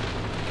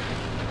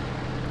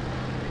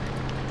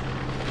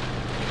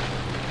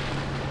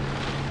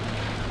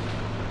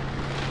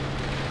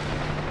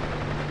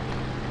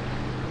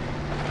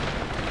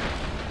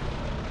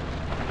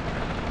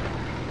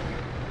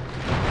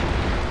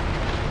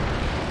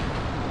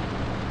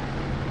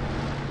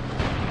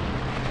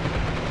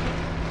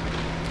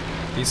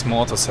 These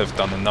mortars have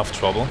done enough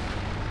trouble.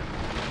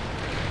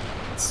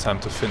 It's time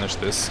to finish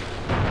this.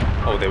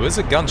 Oh, there is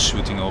a gun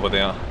shooting over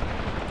there.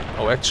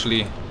 Oh,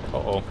 actually...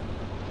 Uh-oh.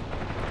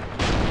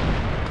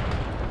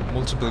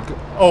 Multiple...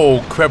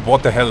 Oh, crap,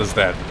 what the hell is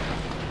that?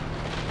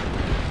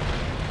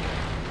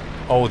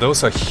 Oh,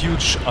 those are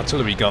huge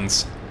artillery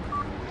guns.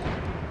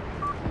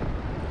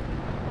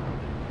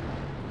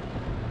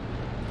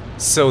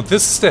 So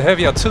this is the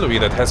heavy artillery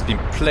that has been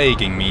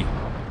plaguing me.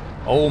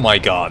 Oh my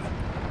god.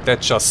 That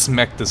just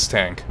smacked this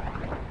tank.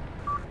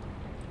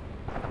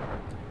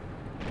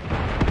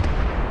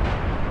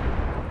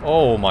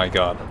 Oh my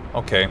god.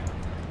 Okay.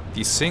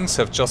 These things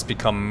have just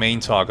become main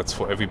targets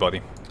for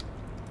everybody.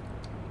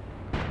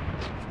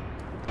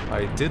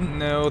 I didn't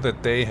know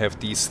that they have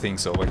these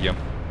things over here.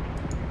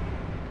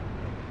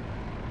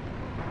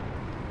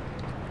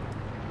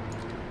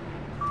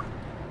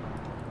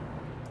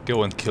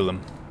 Go and kill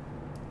him.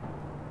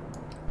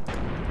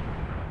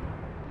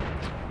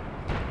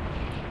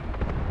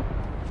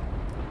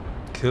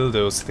 Kill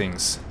those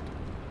things.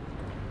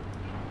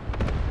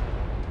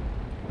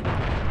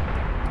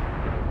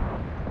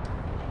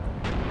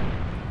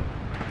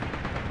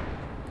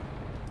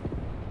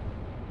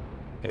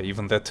 Yeah,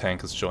 even that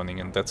tank is joining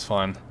in, that's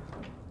fine.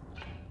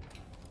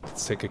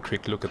 Let's take a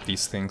quick look at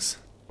these things.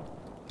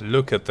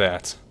 Look at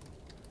that.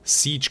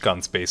 Siege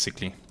guns,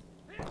 basically.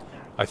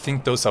 I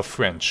think those are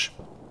French.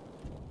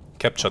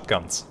 Captured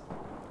guns.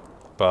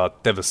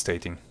 But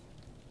devastating.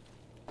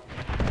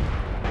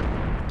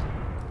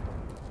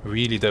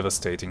 Really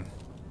devastating.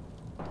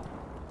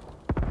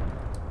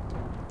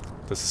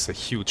 This is a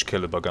huge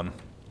caliber gun.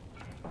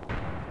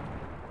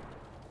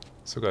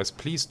 So guys,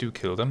 please do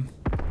kill them.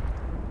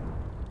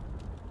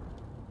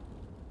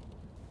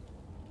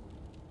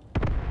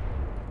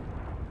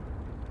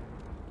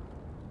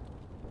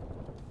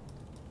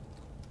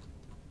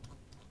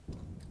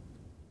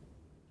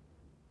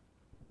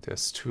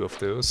 There's 2 of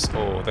those.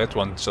 Oh, that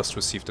one just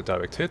received a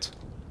direct hit.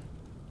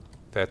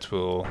 That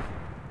will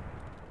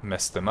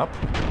mess them up.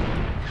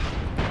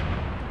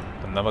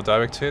 Another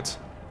direct hit.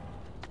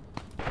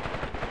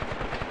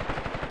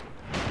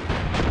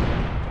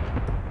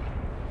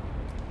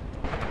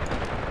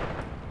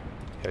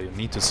 Yeah, you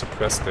need to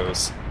suppress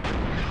those.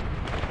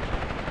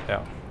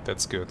 Yeah,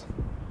 that's good.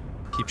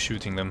 Keep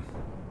shooting them.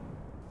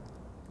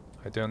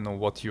 I don't know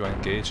what you are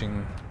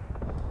engaging.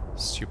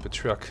 Stupid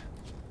truck.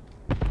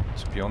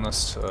 To be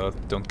honest,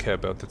 don't care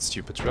about that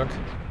stupid truck.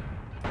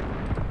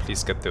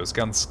 Please get those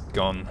guns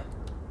gone.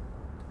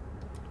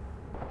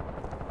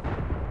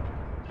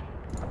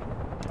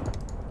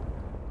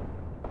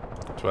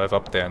 Drive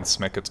up there and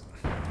smack it.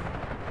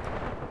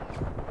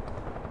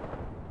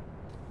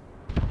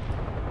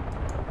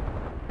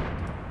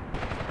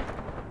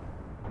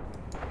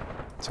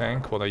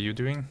 Tank, what are you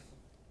doing?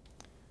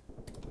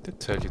 I did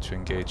tell you to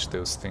engage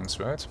those things,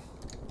 right?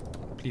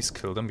 Please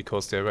kill them,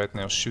 because they're right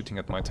now shooting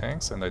at my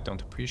tanks, and I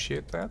don't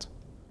appreciate that.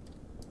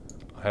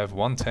 I have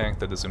one tank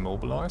that is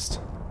immobilized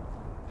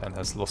and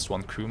has lost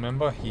one crew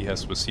member. He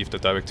has received a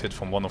direct hit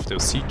from one of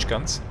those siege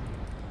guns,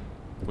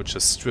 which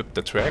has stripped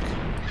the track,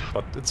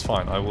 but it's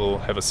fine. I will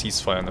have a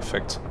ceasefire in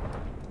effect.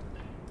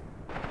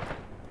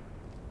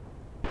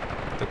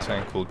 The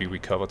tank will be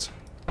recovered.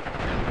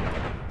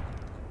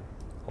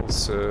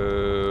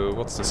 Also,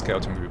 what's the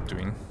scouting group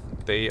doing?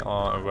 They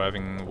are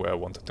arriving where I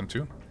wanted them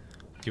to.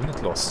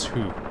 Unit lost.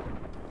 Who?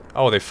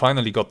 Oh, they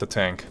finally got the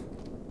tank.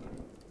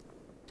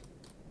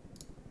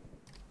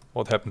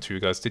 What happened to you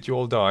guys? Did you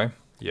all die?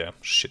 Yeah,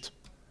 shit.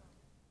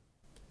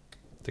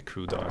 The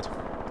crew died.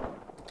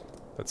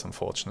 That's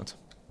unfortunate.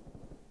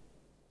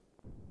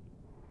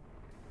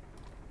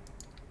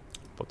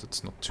 But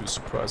it's not too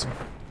surprising.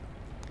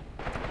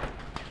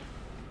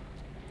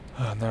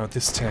 Now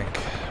this tank.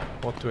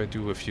 What do I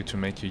do with you to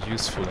make you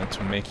useful and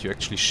to make you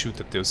actually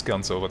shoot at those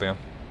guns over there?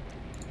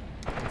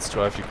 Let's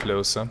drive you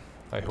closer.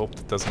 I hope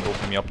that doesn't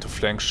open me up to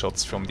flank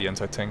shots from the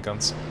anti-tank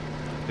guns.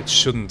 It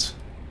shouldn't.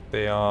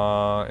 They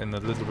are in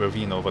a little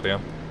ravine over there.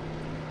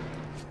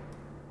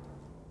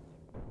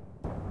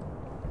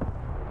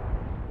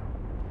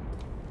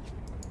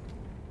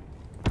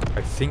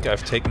 I think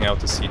I've taken out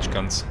the siege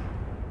guns.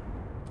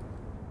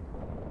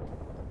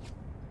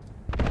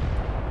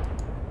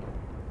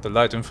 The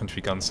light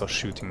infantry guns are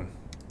shooting.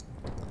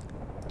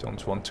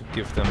 Don't want to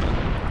give them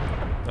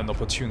an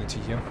opportunity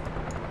here.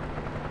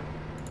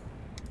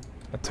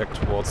 Attack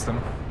towards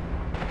them.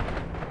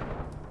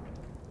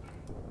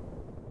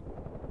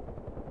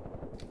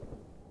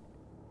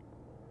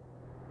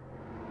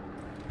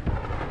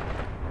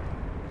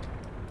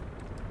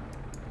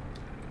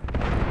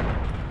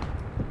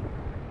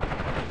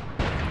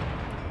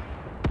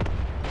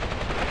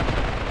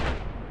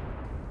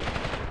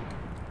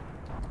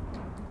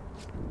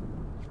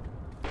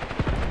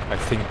 I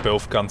think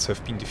both guns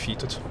have been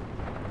defeated.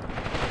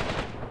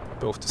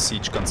 Both the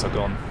siege guns are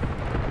gone.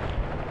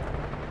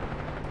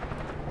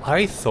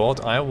 I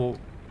thought I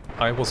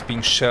was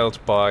being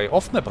shelled by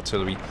off-map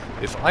artillery.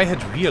 If I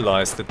had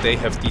realized that they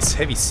have these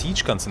heavy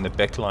siege guns in the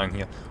back line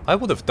here, I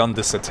would have done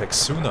this attack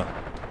sooner.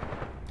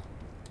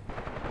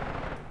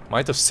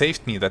 Might have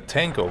saved me that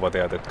tank over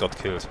there that got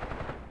killed.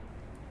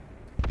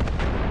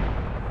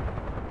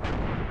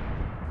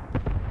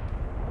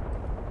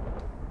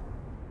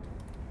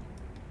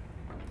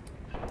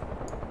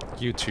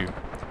 You two.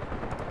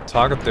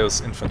 Target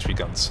those infantry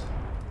guns.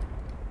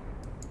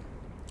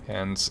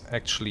 And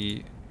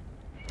actually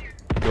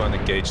go and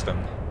engage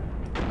them.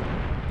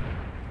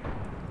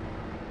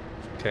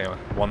 Okay,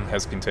 one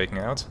has been taken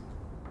out.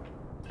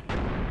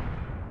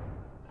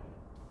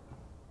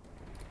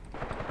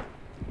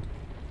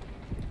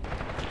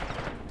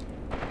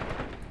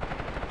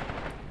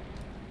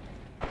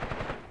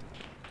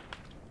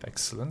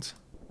 Excellent.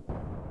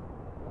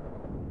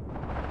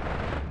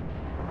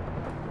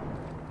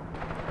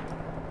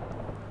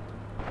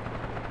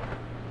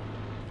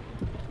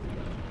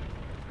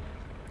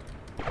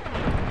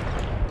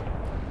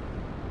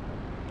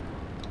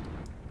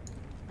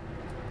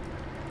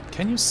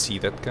 Can you see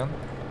that gun?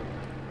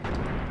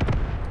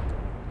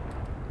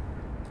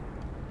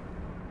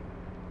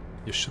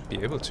 You should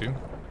be able to.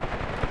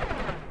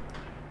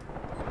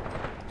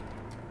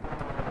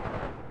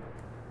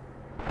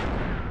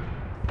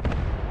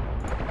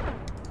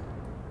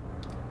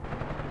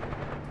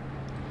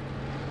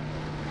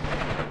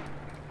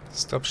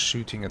 Stop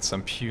shooting at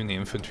some puny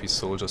infantry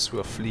soldiers who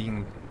are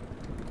fleeing.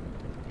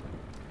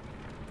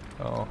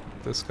 Oh,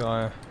 this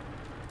guy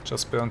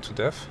just burned to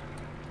death.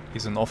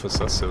 He's an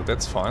officer, so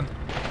that's fine.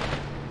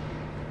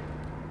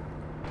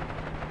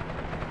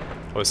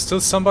 Oh, there's still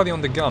somebody on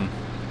the gun.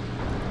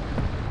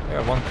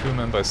 Yeah, one crew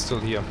member is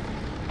still here.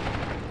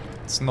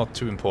 It's not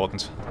too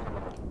important.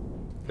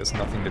 There's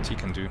nothing that he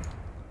can do.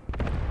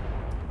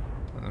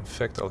 And in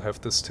fact, I'll have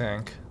this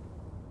tank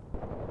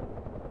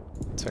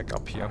attack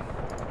up here.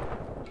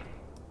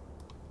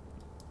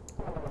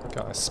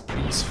 Guys,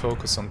 please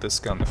focus on this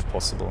gun if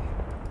possible.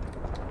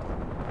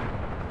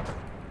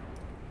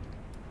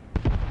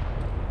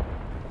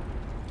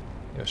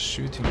 You're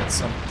shooting at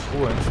some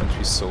poor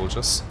infantry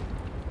soldiers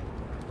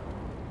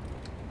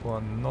who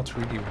are not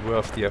really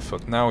worth the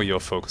effort. Now you're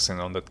focusing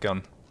on that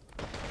gun.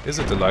 Is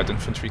it a light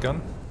infantry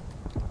gun?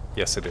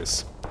 Yes, it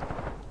is.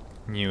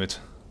 Knew it.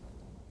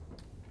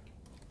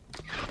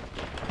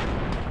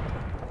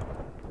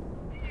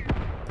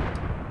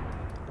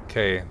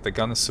 Okay, the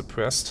gun is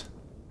suppressed.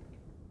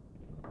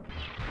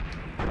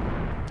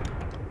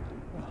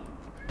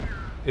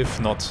 If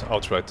not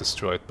outright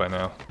destroyed by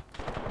now.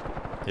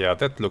 Yeah,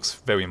 that looks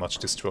very much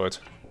destroyed.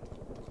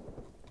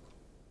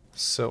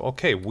 So,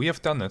 okay, we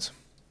have done it.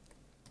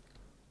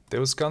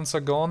 Those guns are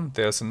gone.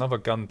 There's another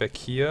gun back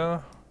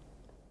here.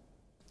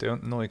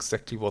 Don't know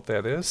exactly what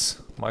that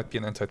is. Might be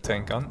an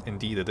anti-tank gun.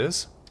 Indeed it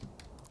is.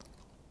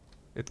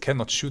 It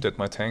cannot shoot at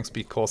my tanks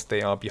because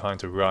they are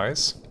behind a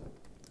rise.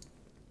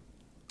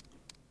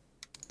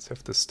 Let's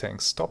have this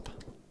tank stop.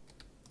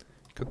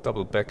 Could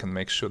double back and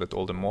make sure that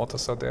all the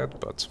mortars are dead,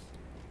 but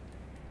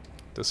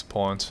at this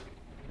point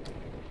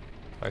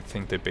I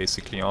think they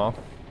basically are.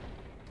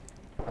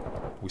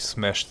 We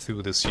smashed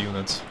through this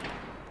unit.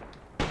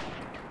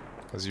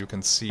 As you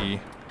can see,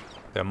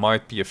 there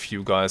might be a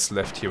few guys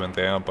left here and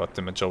there, but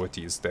the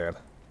majority is dead.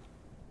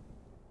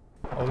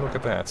 Oh, look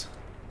at that.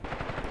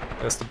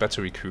 There's the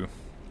battery crew.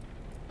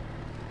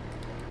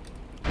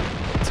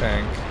 The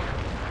tank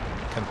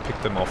can pick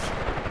them off.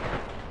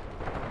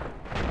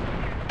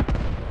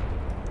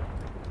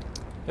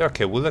 Yeah,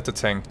 okay, we'll let the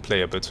tank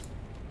play a bit.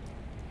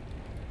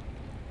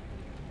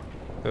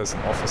 There's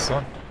an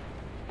officer.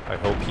 I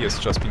hope he has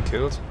just been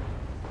killed.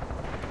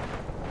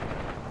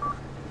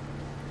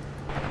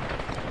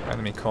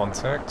 Enemy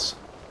contact.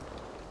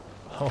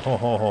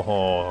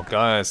 Oh,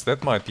 guys,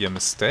 that might be a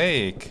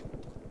mistake.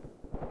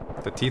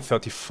 The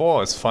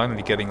T-34 is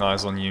finally getting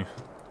eyes on you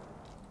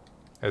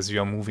as you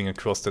are moving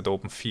across that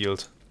open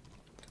field.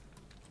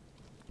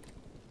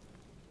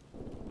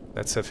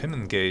 Let's have him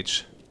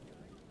engage.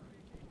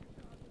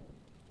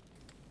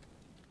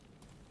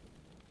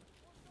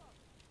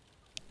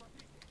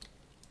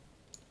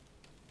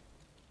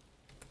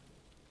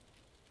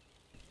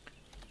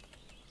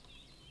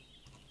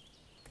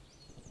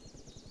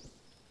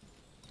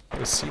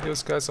 You see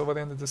those guys over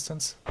there in the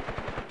distance?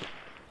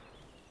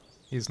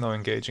 He's now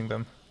engaging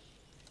them.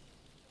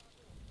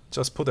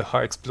 Just put a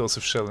high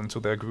explosive shell into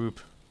their group.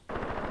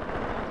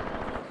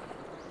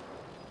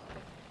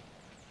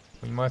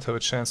 We might have a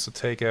chance to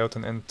take out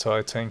an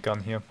anti-tank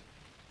gun here.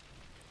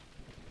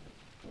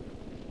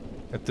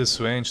 At this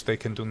range they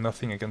can do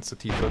nothing against the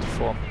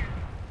T-34.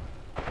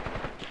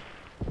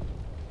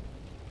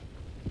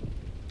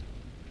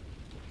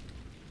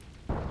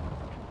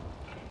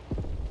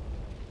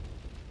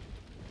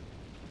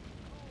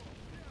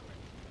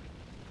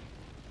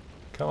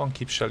 Come on,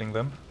 keep shelling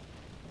them.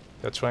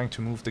 They're trying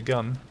to move the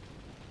gun.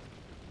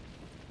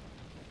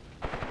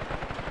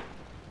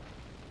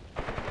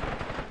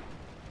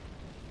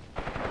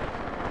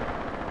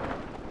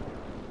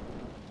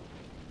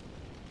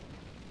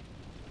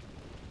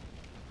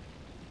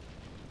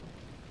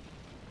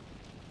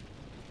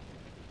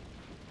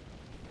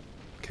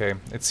 Okay,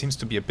 it seems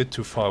to be a bit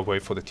too far away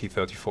for the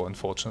T-34,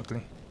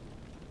 unfortunately.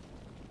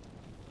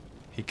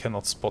 He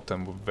cannot spot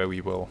them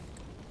very well.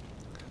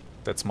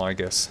 That's my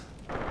guess.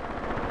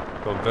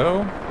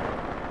 Although,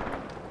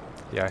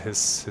 yeah,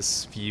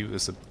 his view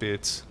is a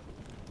bit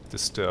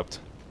disturbed.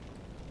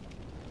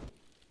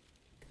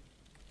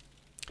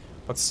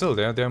 But still,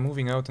 they're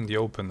moving out in the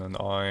open, and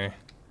I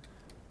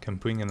can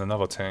bring in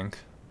another tank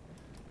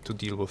to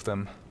deal with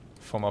them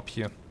from up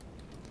here.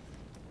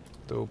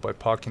 Though by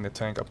parking the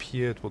tank up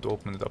here, it would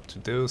open it up to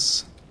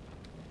those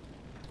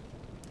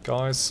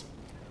guys.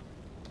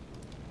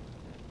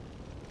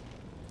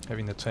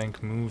 Having the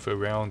tank move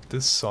around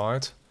this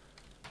side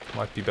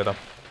might be better.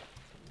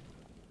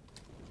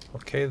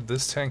 Okay,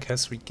 this tank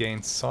has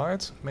regained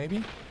sight,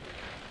 maybe?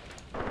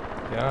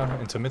 Yeah,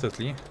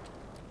 intermittently.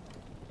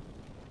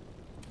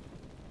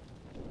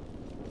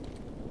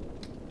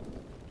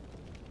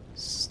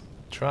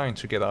 Trying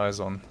to get eyes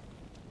on.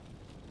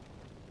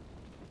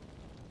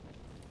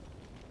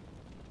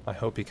 I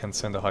hope he can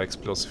send a high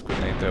explosive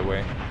grenade their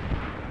way.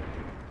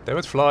 There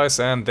it flies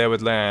and there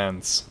it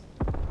lands.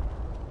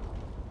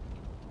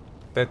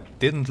 That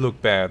didn't look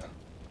bad.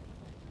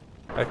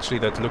 Actually,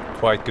 that looked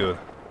quite good.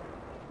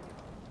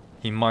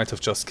 He might have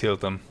just killed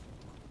them.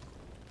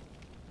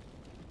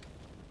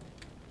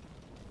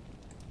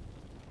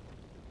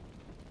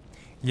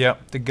 Yeah,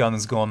 the gun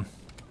is gone.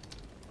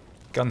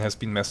 Gun has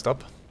been messed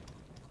up.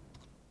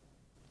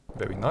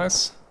 Very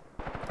nice.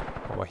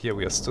 Over here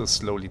we are still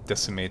slowly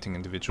decimating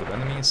individual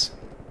enemies.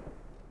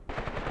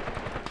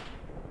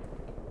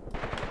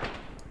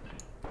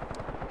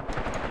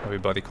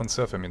 Everybody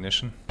conserve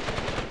ammunition.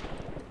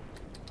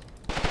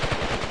 The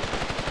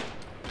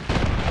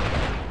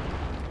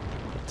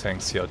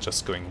tanks here are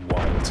just going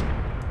wild.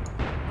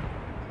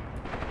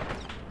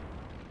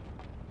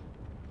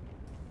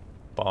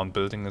 Barn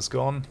building is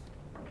gone.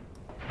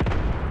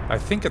 I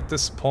think at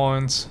this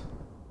point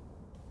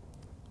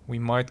we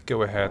might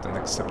go ahead and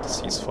accept the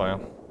ceasefire.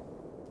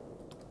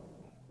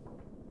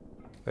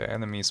 The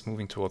enemy is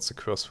moving towards the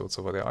crossroads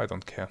over there, I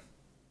don't care.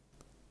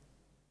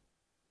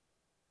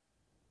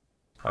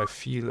 I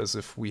feel as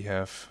if we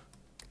have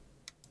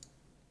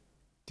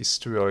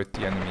destroyed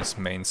the enemy's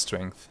main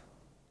strength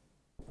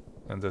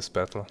in this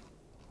battle.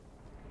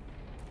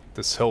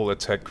 This whole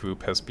attack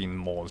group has been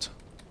mauled,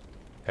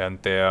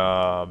 and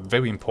their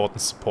very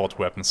important support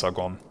weapons are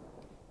gone.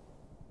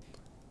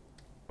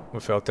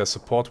 Without their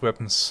support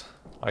weapons,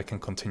 I can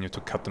continue to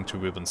cut them to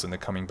ribbons in the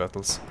coming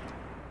battles.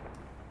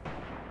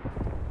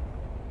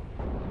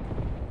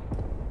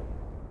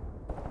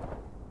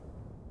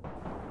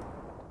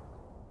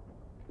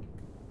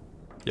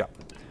 Yeah,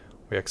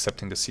 we're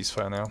accepting the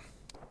ceasefire now.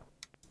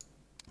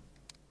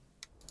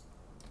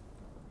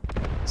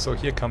 So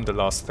here come the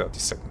last 30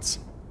 seconds.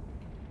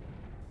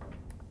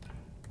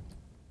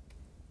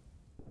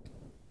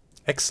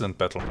 Excellent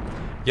battle.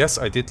 Yes,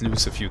 I did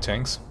lose a few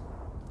tanks,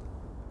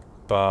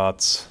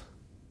 but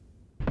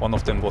one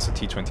of them was a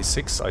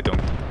T-26, I don't...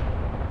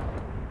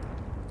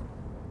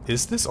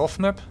 Is this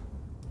off-map?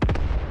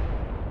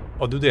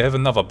 Or do they have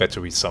another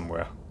battery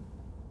somewhere?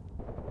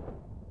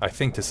 I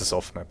think this is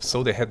off-map,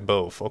 so they had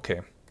both,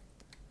 okay.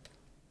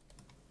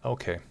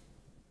 Okay.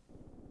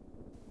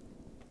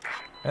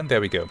 And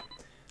there we go.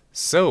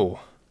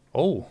 So,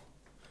 oh,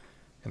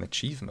 an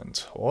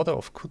achievement. Order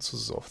of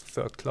Kutuzov,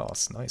 3rd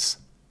class, nice.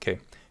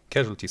 Okay,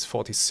 casualties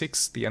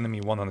 46, the enemy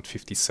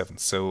 157,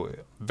 so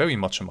very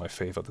much in my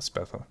favor this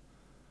battle.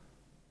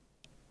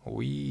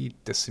 We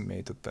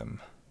decimated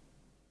them.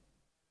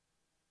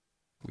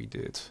 We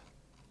did.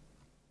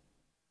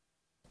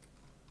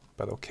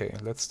 But okay,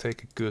 let's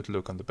take a good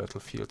look on the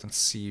battlefield and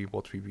see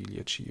what we really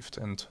achieved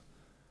and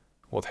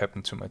what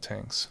happened to my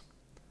tanks.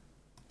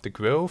 The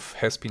Grove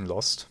has been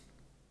lost.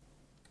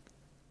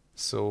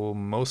 So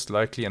most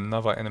likely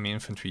another enemy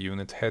infantry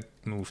unit had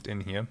moved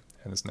in here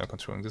and is now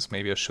controlling this.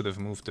 Maybe I should have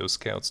moved those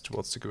scouts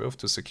towards the Grove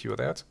to secure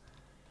that.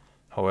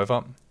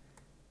 However,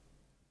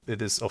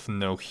 it is of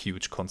no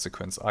huge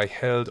consequence. I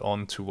held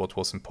on to what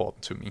was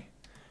important to me,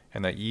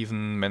 and I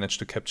even managed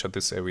to capture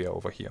this area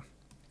over here.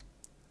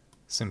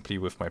 Simply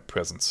with my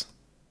presence.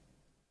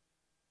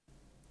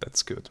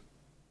 That's good.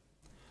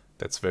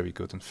 That's very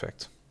good, in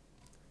fact.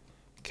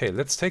 Okay,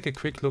 let's take a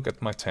quick look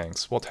at my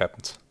tanks. What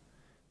happened?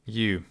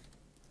 You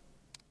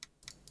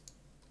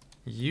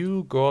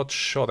got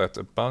shot at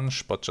a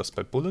bunch, but just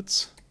by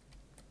bullets.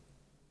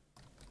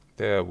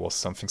 There was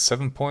something.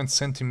 7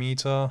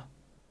 centimeter.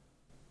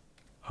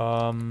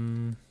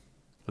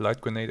 Light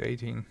grenade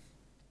 18.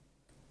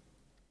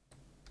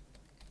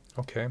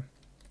 Okay.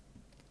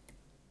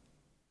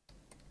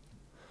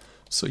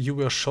 So you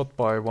were shot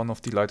by one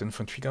of the light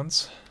infantry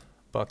guns,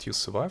 but you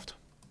survived.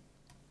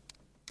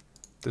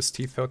 This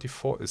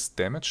T-34 is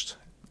damaged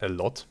a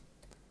lot.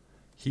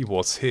 He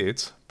was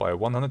hit by a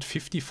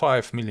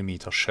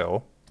 155mm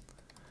shell.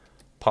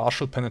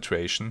 Partial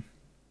penetration,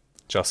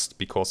 just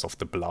because of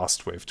the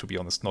blast wave, to be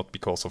honest, not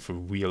because of a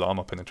real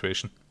armor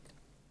penetration.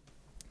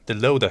 The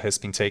loader has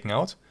been taken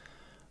out,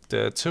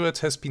 the turret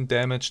has been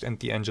damaged, and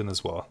the engine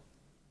as well.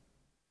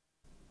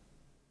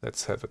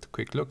 Let's have a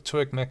quick look.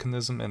 Turret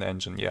mechanism and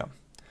engine, yeah.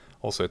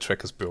 Also a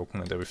track is broken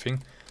and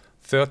everything.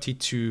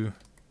 32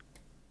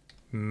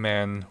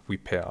 man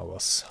repair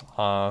hours.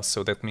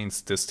 So that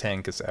means this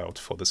tank is out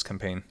for this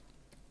campaign.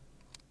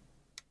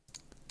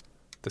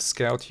 The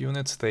scout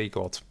units, they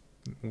got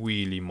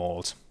really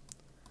mauled.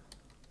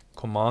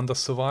 Commander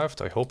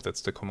survived. I hope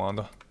that's the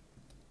commander.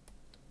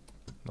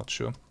 Not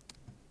sure.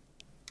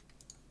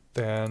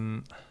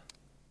 Then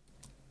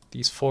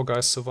these 4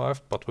 guys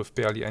survived, but with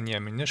barely any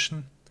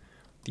ammunition.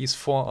 These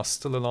 4 are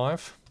still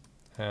alive.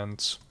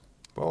 And,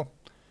 well,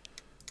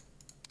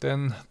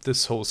 then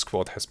this whole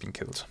squad has been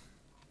killed.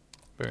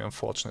 Very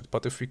unfortunate.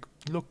 But if we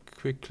look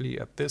quickly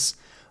at this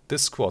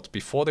squad,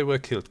 before they were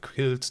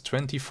killed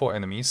 24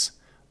 enemies.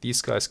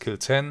 These guys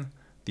killed 10,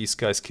 these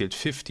guys killed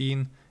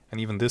 15, and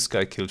even this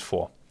guy killed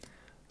 4.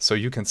 So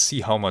you can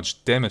see how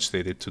much damage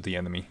they did to the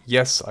enemy.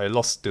 Yes, I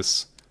lost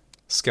this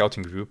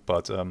scouting group,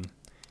 but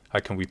I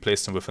can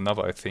replace them with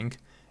another, I think.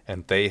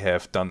 And they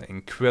have done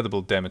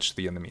incredible damage to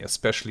the enemy,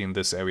 especially in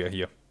this area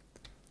here.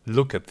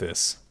 Look at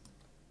this.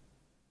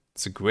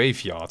 It's a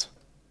graveyard.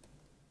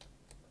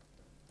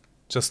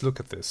 Just look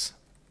at this.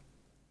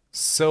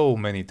 So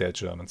many dead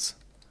Germans.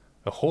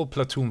 A whole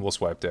platoon was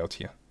wiped out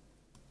here.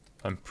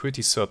 I'm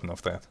pretty certain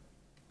of that.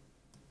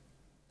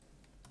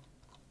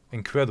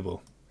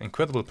 Incredible.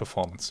 Incredible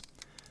performance.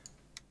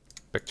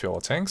 Back to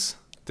our tanks.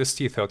 This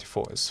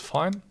T-34 is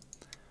fine.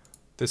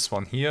 This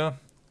one here,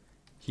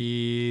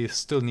 he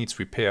still needs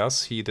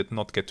repairs. He did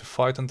not get to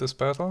fight in this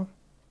battle.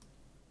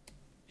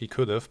 He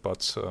could have,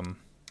 but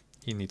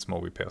he needs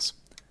more repairs.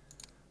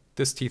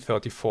 This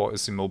T-34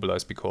 is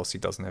immobilized because he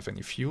doesn't have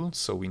any fuel,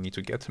 so we need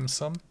to get him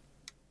some.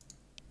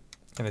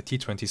 And the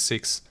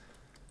T-26,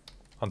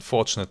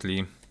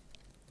 unfortunately,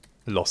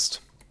 lost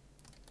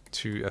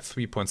to a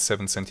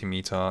 3.7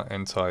 centimeter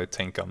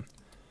anti-tank gun.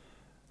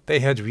 They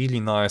had really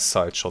nice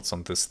side shots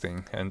on this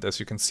thing, and as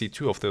you can see,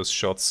 2 of those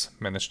shots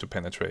managed to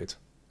penetrate.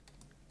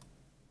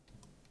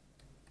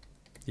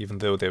 Even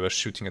though they were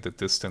shooting at a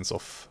distance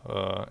of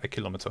a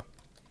kilometer.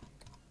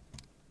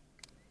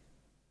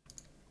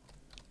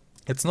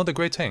 It's not a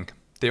great tank.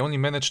 They only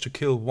managed to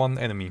kill 1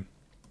 enemy.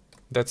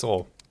 That's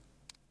all.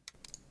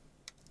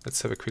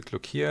 Let's have a quick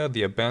look here.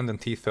 The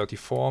abandoned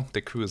T-34,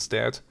 the crew is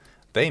dead.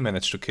 They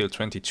managed to kill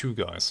 22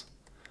 guys.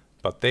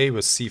 But they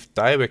received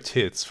direct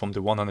hits from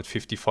the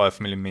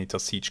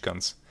 155mm siege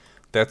guns.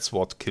 That's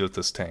what killed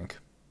this tank.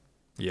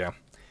 Yeah.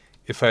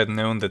 If I had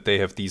known that they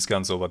have these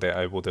guns over there,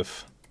 I would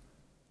have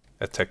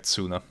attacked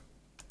sooner.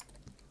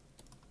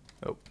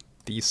 Oh,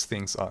 these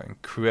things are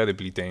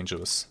incredibly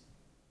dangerous.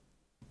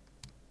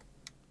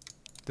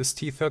 This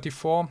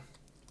T-34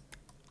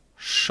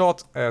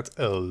 shot at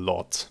a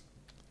lot.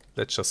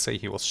 Let's just say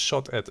he was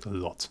shot at a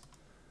lot.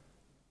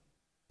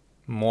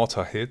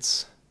 Mortar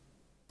hits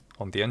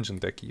on the engine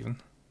deck even.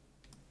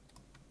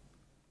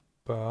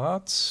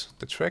 But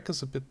the track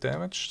is a bit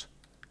damaged.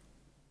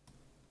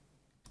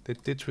 They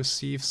did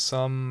receive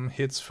some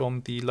hits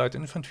from the light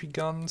infantry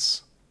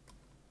guns,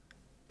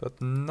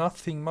 but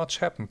nothing much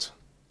happened.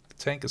 The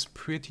tank is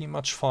pretty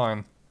much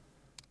fine.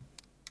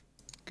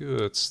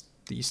 Good.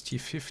 These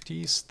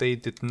T-50s, they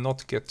did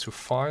not get to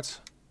fight.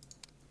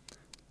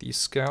 These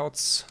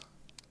scouts,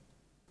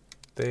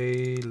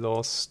 they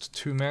lost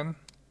 2 men,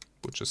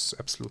 which is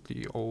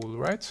absolutely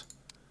alright.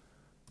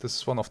 This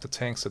is one of the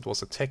tanks that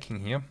was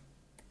attacking here.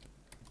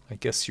 I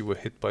guess you were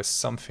hit by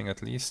something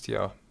at least,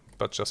 yeah,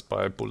 but just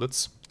by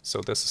bullets. So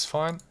this is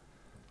fine.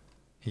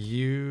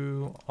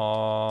 You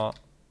are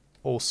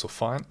also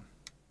fine.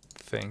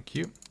 Thank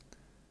you.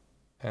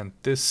 And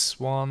this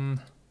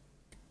one,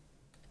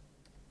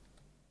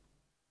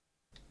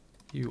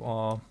 you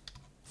are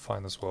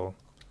fine as well.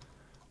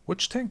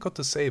 Which tank got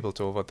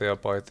disabled over there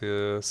by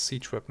the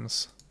siege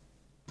weapons?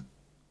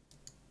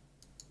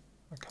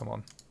 Oh, come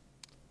on.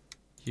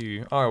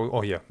 You...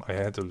 Oh yeah, I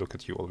had to look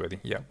at you already.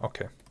 Yeah,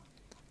 okay.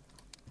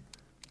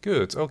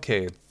 Good,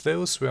 okay.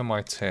 Those were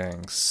my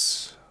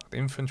tanks. The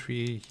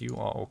infantry, you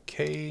are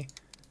okay.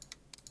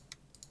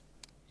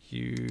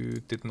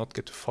 You did not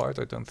get to fight,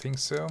 I don't think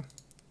so.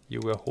 You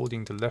were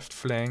holding the left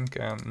flank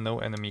and no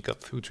enemy got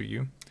through to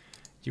you.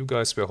 You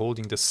guys were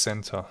holding the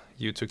center.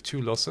 You took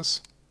 2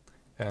 losses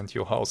and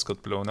your house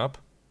got blown up.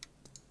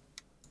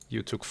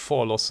 You took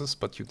 4 losses,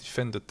 but you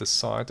defended this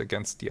side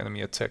against the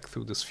enemy attack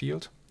through this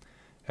field.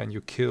 And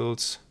you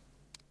killed...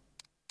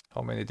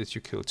 How many did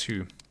you kill?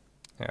 2.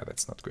 Yeah,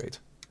 that's not great.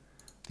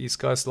 These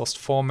guys lost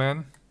 4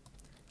 men,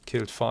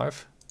 killed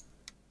 5.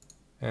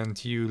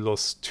 And you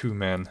lost 2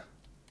 men.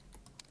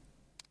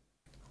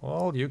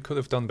 Well, you could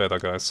have done better,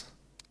 guys.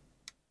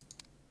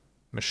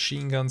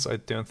 Machine guns, I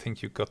don't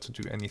think you got to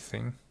do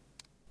anything.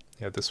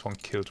 Yeah, this one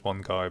killed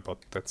 1 guy, but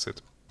that's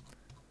it.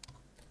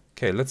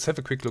 Okay, let's have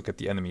a quick look at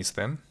the enemies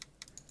then.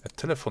 A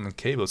telephone and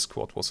cable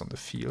squad was on the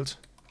field.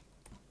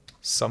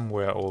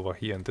 Somewhere over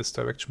here in this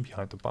direction,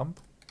 behind the bump.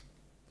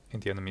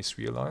 In the enemy's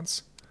rear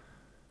lines.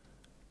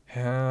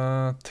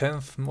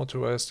 10th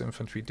Motorized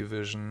Infantry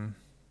Division.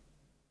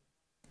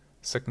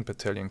 2nd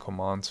Battalion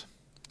Command.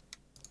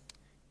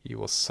 He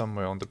was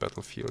somewhere on the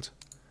battlefield.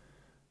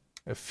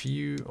 A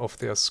few of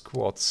their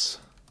squads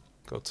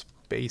got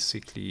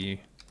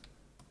basically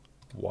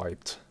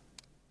wiped.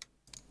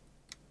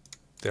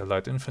 Their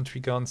light infantry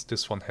guns,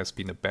 this one has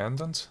been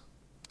abandoned.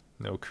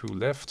 No crew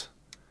left.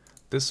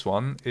 This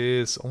one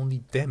is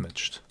only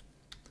damaged.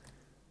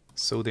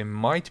 So they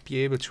might be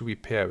able to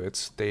repair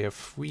it. They have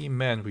 3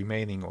 men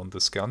remaining on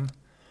this gun.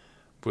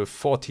 With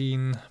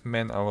 14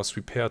 man-hours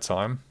repair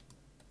time.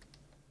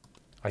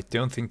 I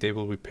don't think they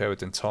will repair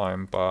it in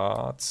time,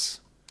 but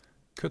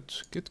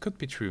it could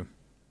be true.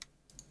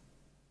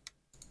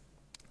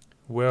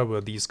 Where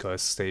were these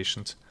guys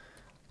stationed?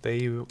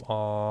 They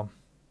are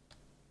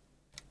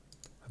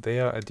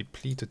a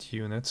depleted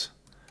unit.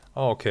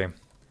 Oh, okay.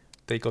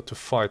 They got to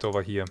fight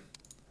over here.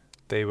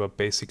 They were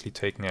basically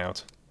taken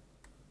out.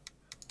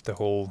 The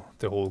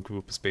whole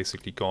group is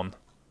basically gone.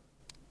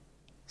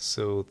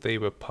 So they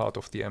were part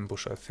of the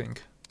ambush, I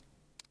think.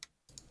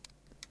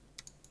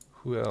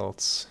 Who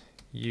else?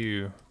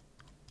 You.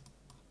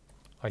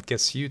 I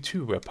guess you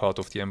too were part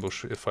of the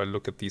ambush if I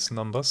look at these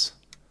numbers.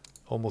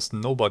 Almost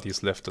nobody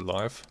is left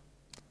alive.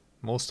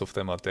 Most of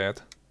them are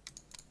dead.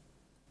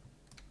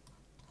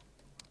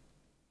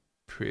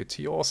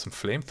 Pretty awesome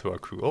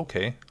flamethrower crew.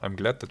 Okay, I'm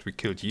glad that we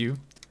killed you.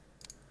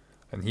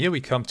 And here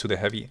we come to the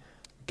heavy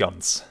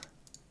guns.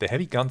 The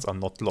heavy guns are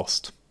not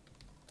lost.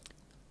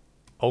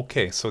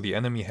 Okay, so the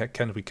enemy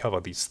can recover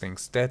these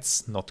things.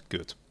 That's not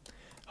good.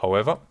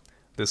 However,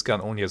 this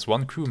gun only has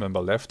one crew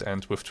member left,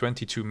 and with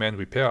 22 man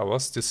repair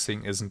hours, this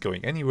thing isn't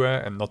going anywhere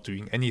and not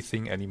doing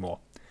anything anymore.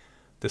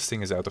 This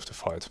thing is out of the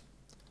fight.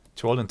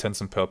 To all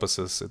intents and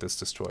purposes, it is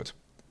destroyed.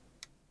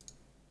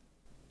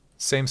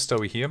 Same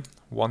story here.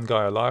 One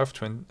guy alive,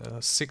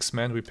 6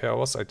 man repair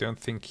hours. I don't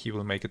think he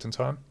will make it in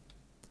time.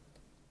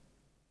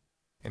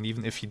 And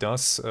even if he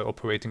does,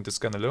 operating this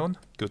gun alone,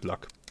 good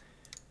luck.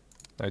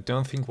 I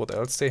don't think what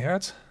else they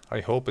had. I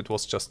hope it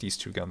was just these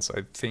 2 guns.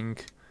 I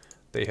think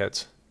they had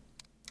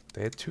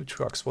 2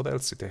 trucks. What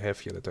else did they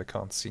have here that I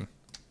can't see?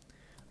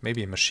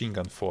 Maybe a machine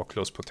gun for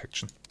close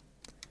protection.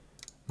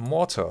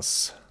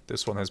 Mortars.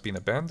 This one has been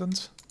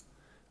abandoned.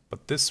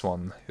 But this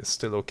one is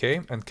still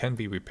okay and can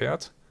be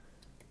repaired.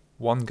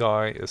 One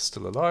guy is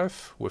still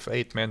alive with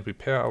 8 man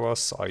repair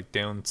hours. I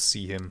don't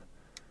see him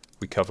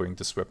recovering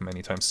this weapon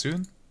anytime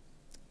soon.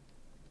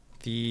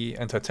 The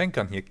anti-tank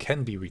gun here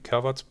can be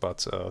recovered,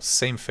 but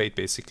same fate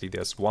basically.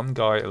 There's one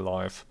guy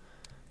alive.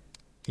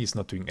 He's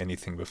not doing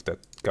anything with that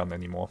gun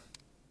anymore.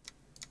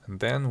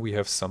 And then we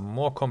have some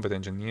more combat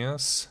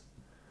engineers,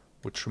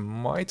 which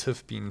might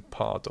have been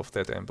part of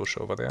that ambush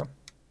over there.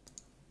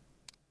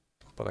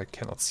 But I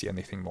cannot see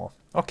anything more.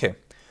 Okay,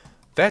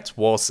 that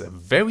was a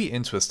very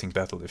interesting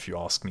battle if you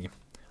ask me.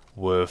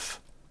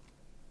 With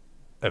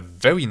a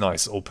very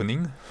nice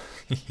opening.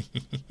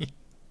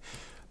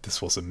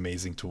 This was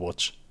amazing to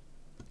watch.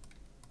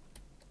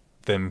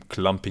 Them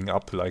clumping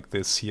up like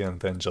this here and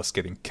then just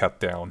getting cut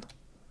down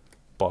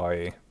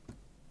by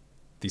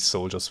these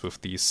soldiers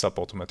with these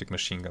sub-automatic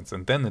machine guns.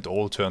 And then it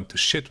all turned to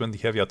shit when the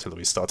heavy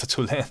artillery started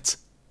to land.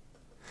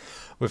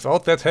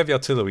 Without that heavy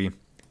artillery,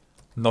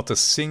 not a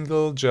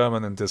single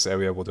German in this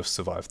area would have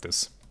survived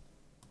this.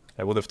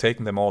 I would have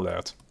taken them all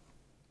out.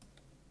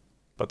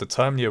 But the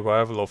timely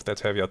arrival of that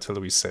heavy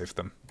artillery saved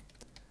them.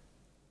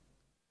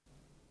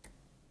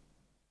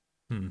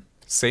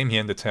 Same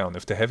here in the town.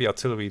 If the heavy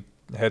artillery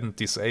hadn't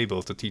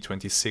disabled the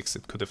T-26,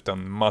 it could have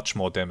done much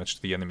more damage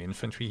to the enemy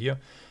infantry here,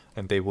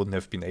 and they wouldn't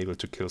have been able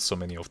to kill so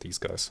many of these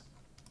guys.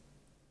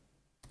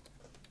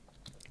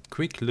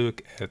 Quick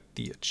look at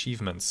the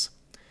achievements.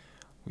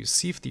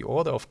 Received the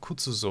Order of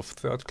Kutuzov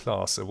 3rd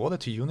Class,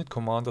 awarded to unit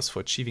commanders for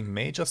achieving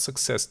major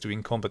success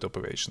during combat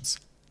operations.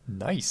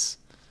 Nice!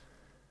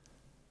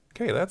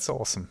 Okay, that's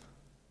awesome.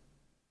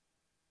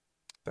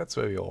 That's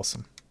very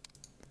awesome.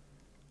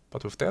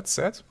 But with that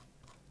said,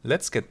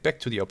 let's get back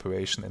to the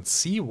operation and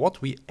see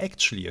what we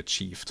actually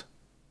achieved.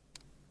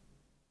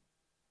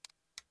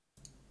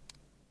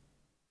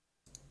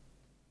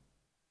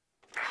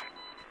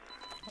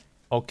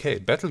 Okay,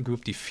 battle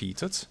group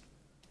defeated.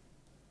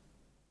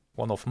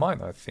 One of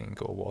mine, I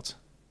think, or what?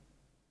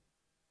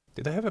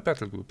 Did I have a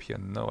battle group here?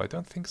 No, I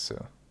don't think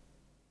so.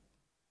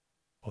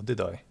 Or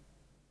did I?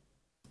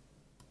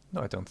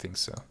 No, I don't think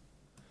so.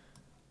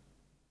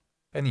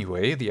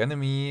 Anyway, the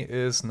enemy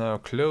is now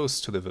close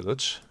to the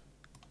village.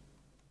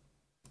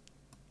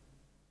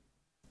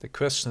 The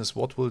question is,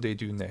 what will they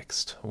do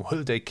next?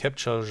 Will they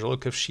capture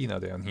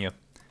Zholkevshchina down here?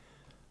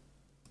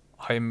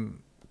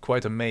 I'm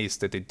quite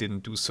amazed that they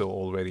didn't do so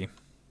already.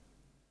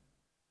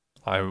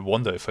 I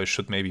wonder if I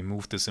should maybe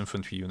move this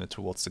infantry unit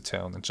towards the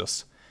town and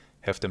just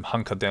have them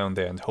hunker down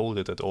there and hold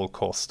it at all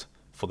cost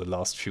for the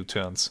last few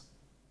turns.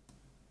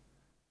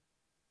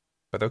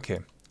 But okay,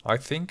 I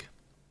think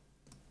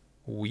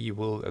we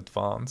will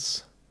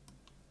advance.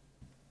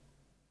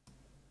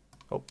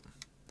 Oh.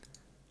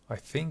 I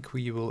think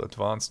we will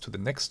advance to the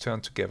next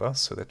turn together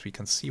so that we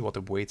can see what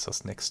awaits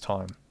us next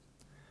time.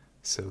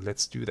 So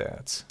let's do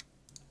that.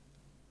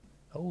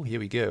 Oh, here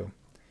we go.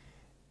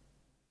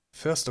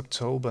 1st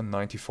October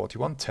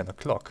 1941, 10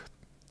 o'clock.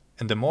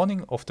 In the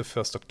morning of the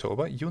 1st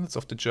October, units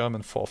of the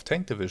German 4th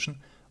Tank Division,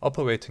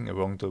 operating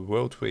along the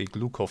roadway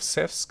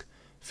Glukov-Sevsk,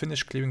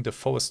 finished clearing the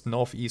forest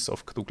northeast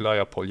of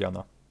Kruglaya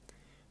Polyana.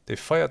 They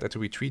fired at a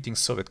retreating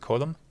Soviet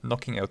column,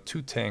 knocking out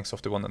 2 tanks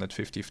of the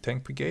 150th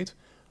Tank Brigade,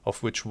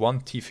 of which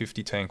 1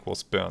 T-50 tank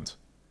was burned.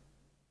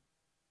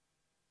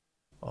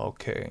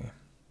 Okay.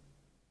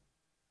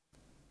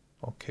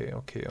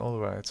 Okay,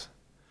 alright.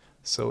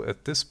 So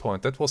at this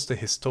point, that was the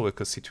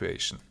historical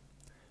situation.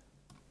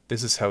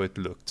 This is how it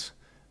looked.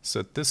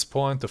 So at this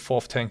point, the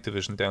 4th Tank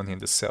Division down here in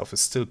the south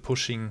is still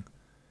pushing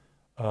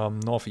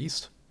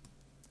northeast.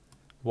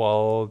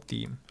 While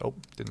the... oh,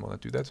 didn't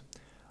want to do that.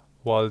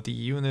 While the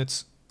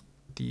units,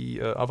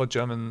 the other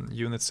German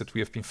units that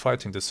we have been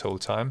fighting this whole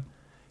time,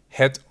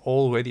 had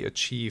already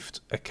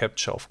achieved a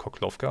capture of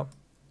Koklovka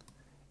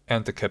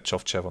and the capture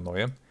of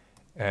Chervonoye.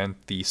 And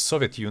the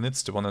Soviet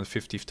units, the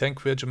 150th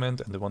Tank Regiment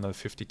and the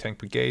 150th Tank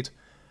Brigade,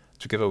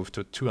 together with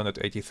the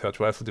 283rd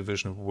Rifle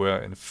Division, were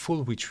in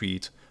full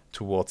retreat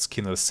towards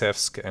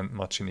Kineltsevsk and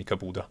Marchinika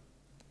Buda.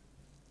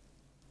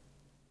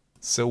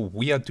 So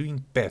we are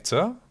doing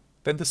better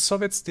than the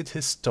Soviets did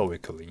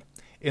historically,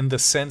 in the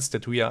sense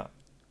that we are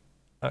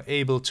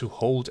able to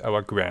hold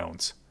our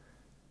ground.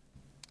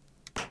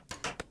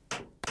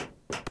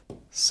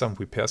 Some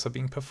repairs are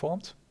being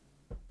performed.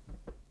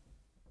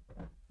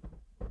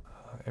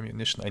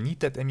 Ammunition. I need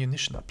that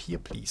ammunition up here,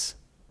 please.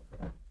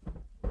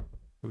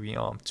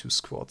 Rearm 2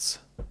 squads.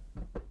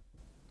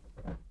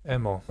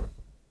 Ammo.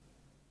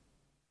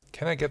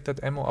 Can I get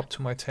that ammo up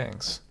to my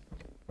tanks?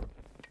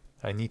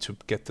 I need to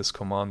get this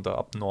commander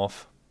up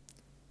north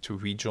to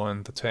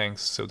rejoin the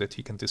tanks so that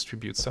he can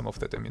distribute some of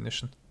that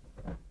ammunition.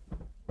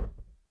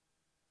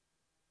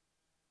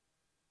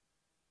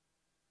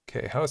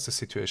 Okay, how is the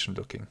situation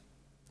looking?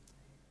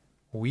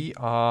 We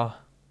are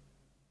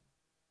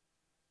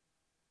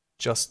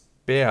just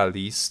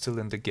barely still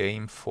in the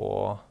game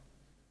for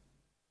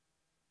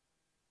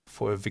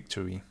a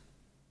victory.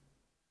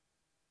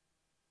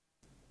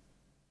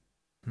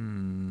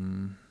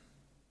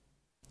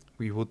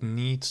 We would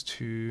need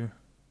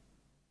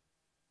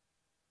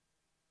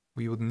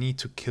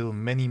to kill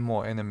many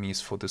more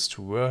enemies for this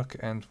to work,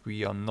 and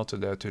we are not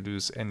allowed to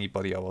lose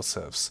anybody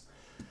ourselves.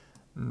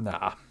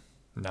 Nah,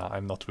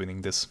 I'm not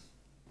winning this.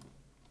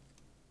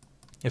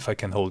 If I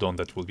can hold on,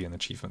 that will be an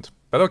achievement.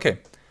 But okay.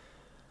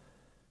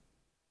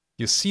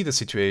 You see the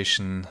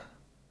situation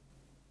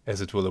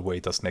as it will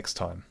await us next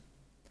time.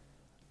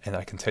 And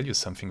I can tell you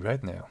something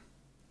right now.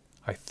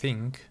 I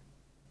think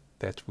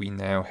that we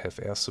now have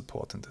air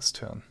support in this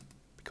turn.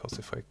 Because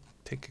if I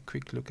take a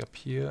quick look up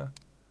here,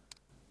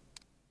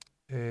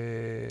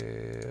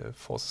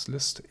 forces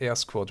list, Air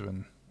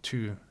Squadron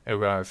 2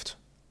 arrived.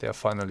 They are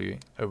finally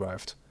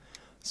arrived.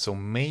 So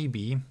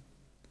maybe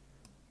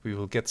we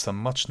will get some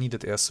much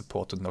needed air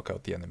support to knock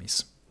out the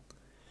enemies.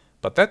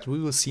 But that we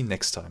will see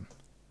next time.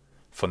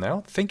 For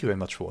now, thank you very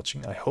much for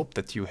watching. I hope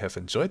that you have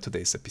enjoyed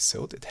today's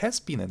episode. It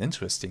has been an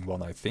interesting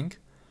one, I think.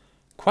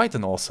 Quite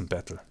an awesome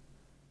battle.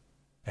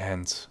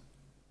 And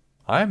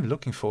I'm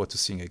looking forward to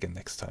seeing you again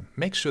next time.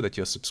 Make sure that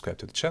you're subscribed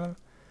to the channel.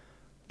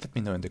 Let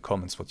me know in the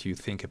comments what you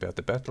think about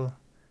the battle.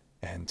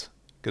 And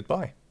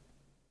goodbye.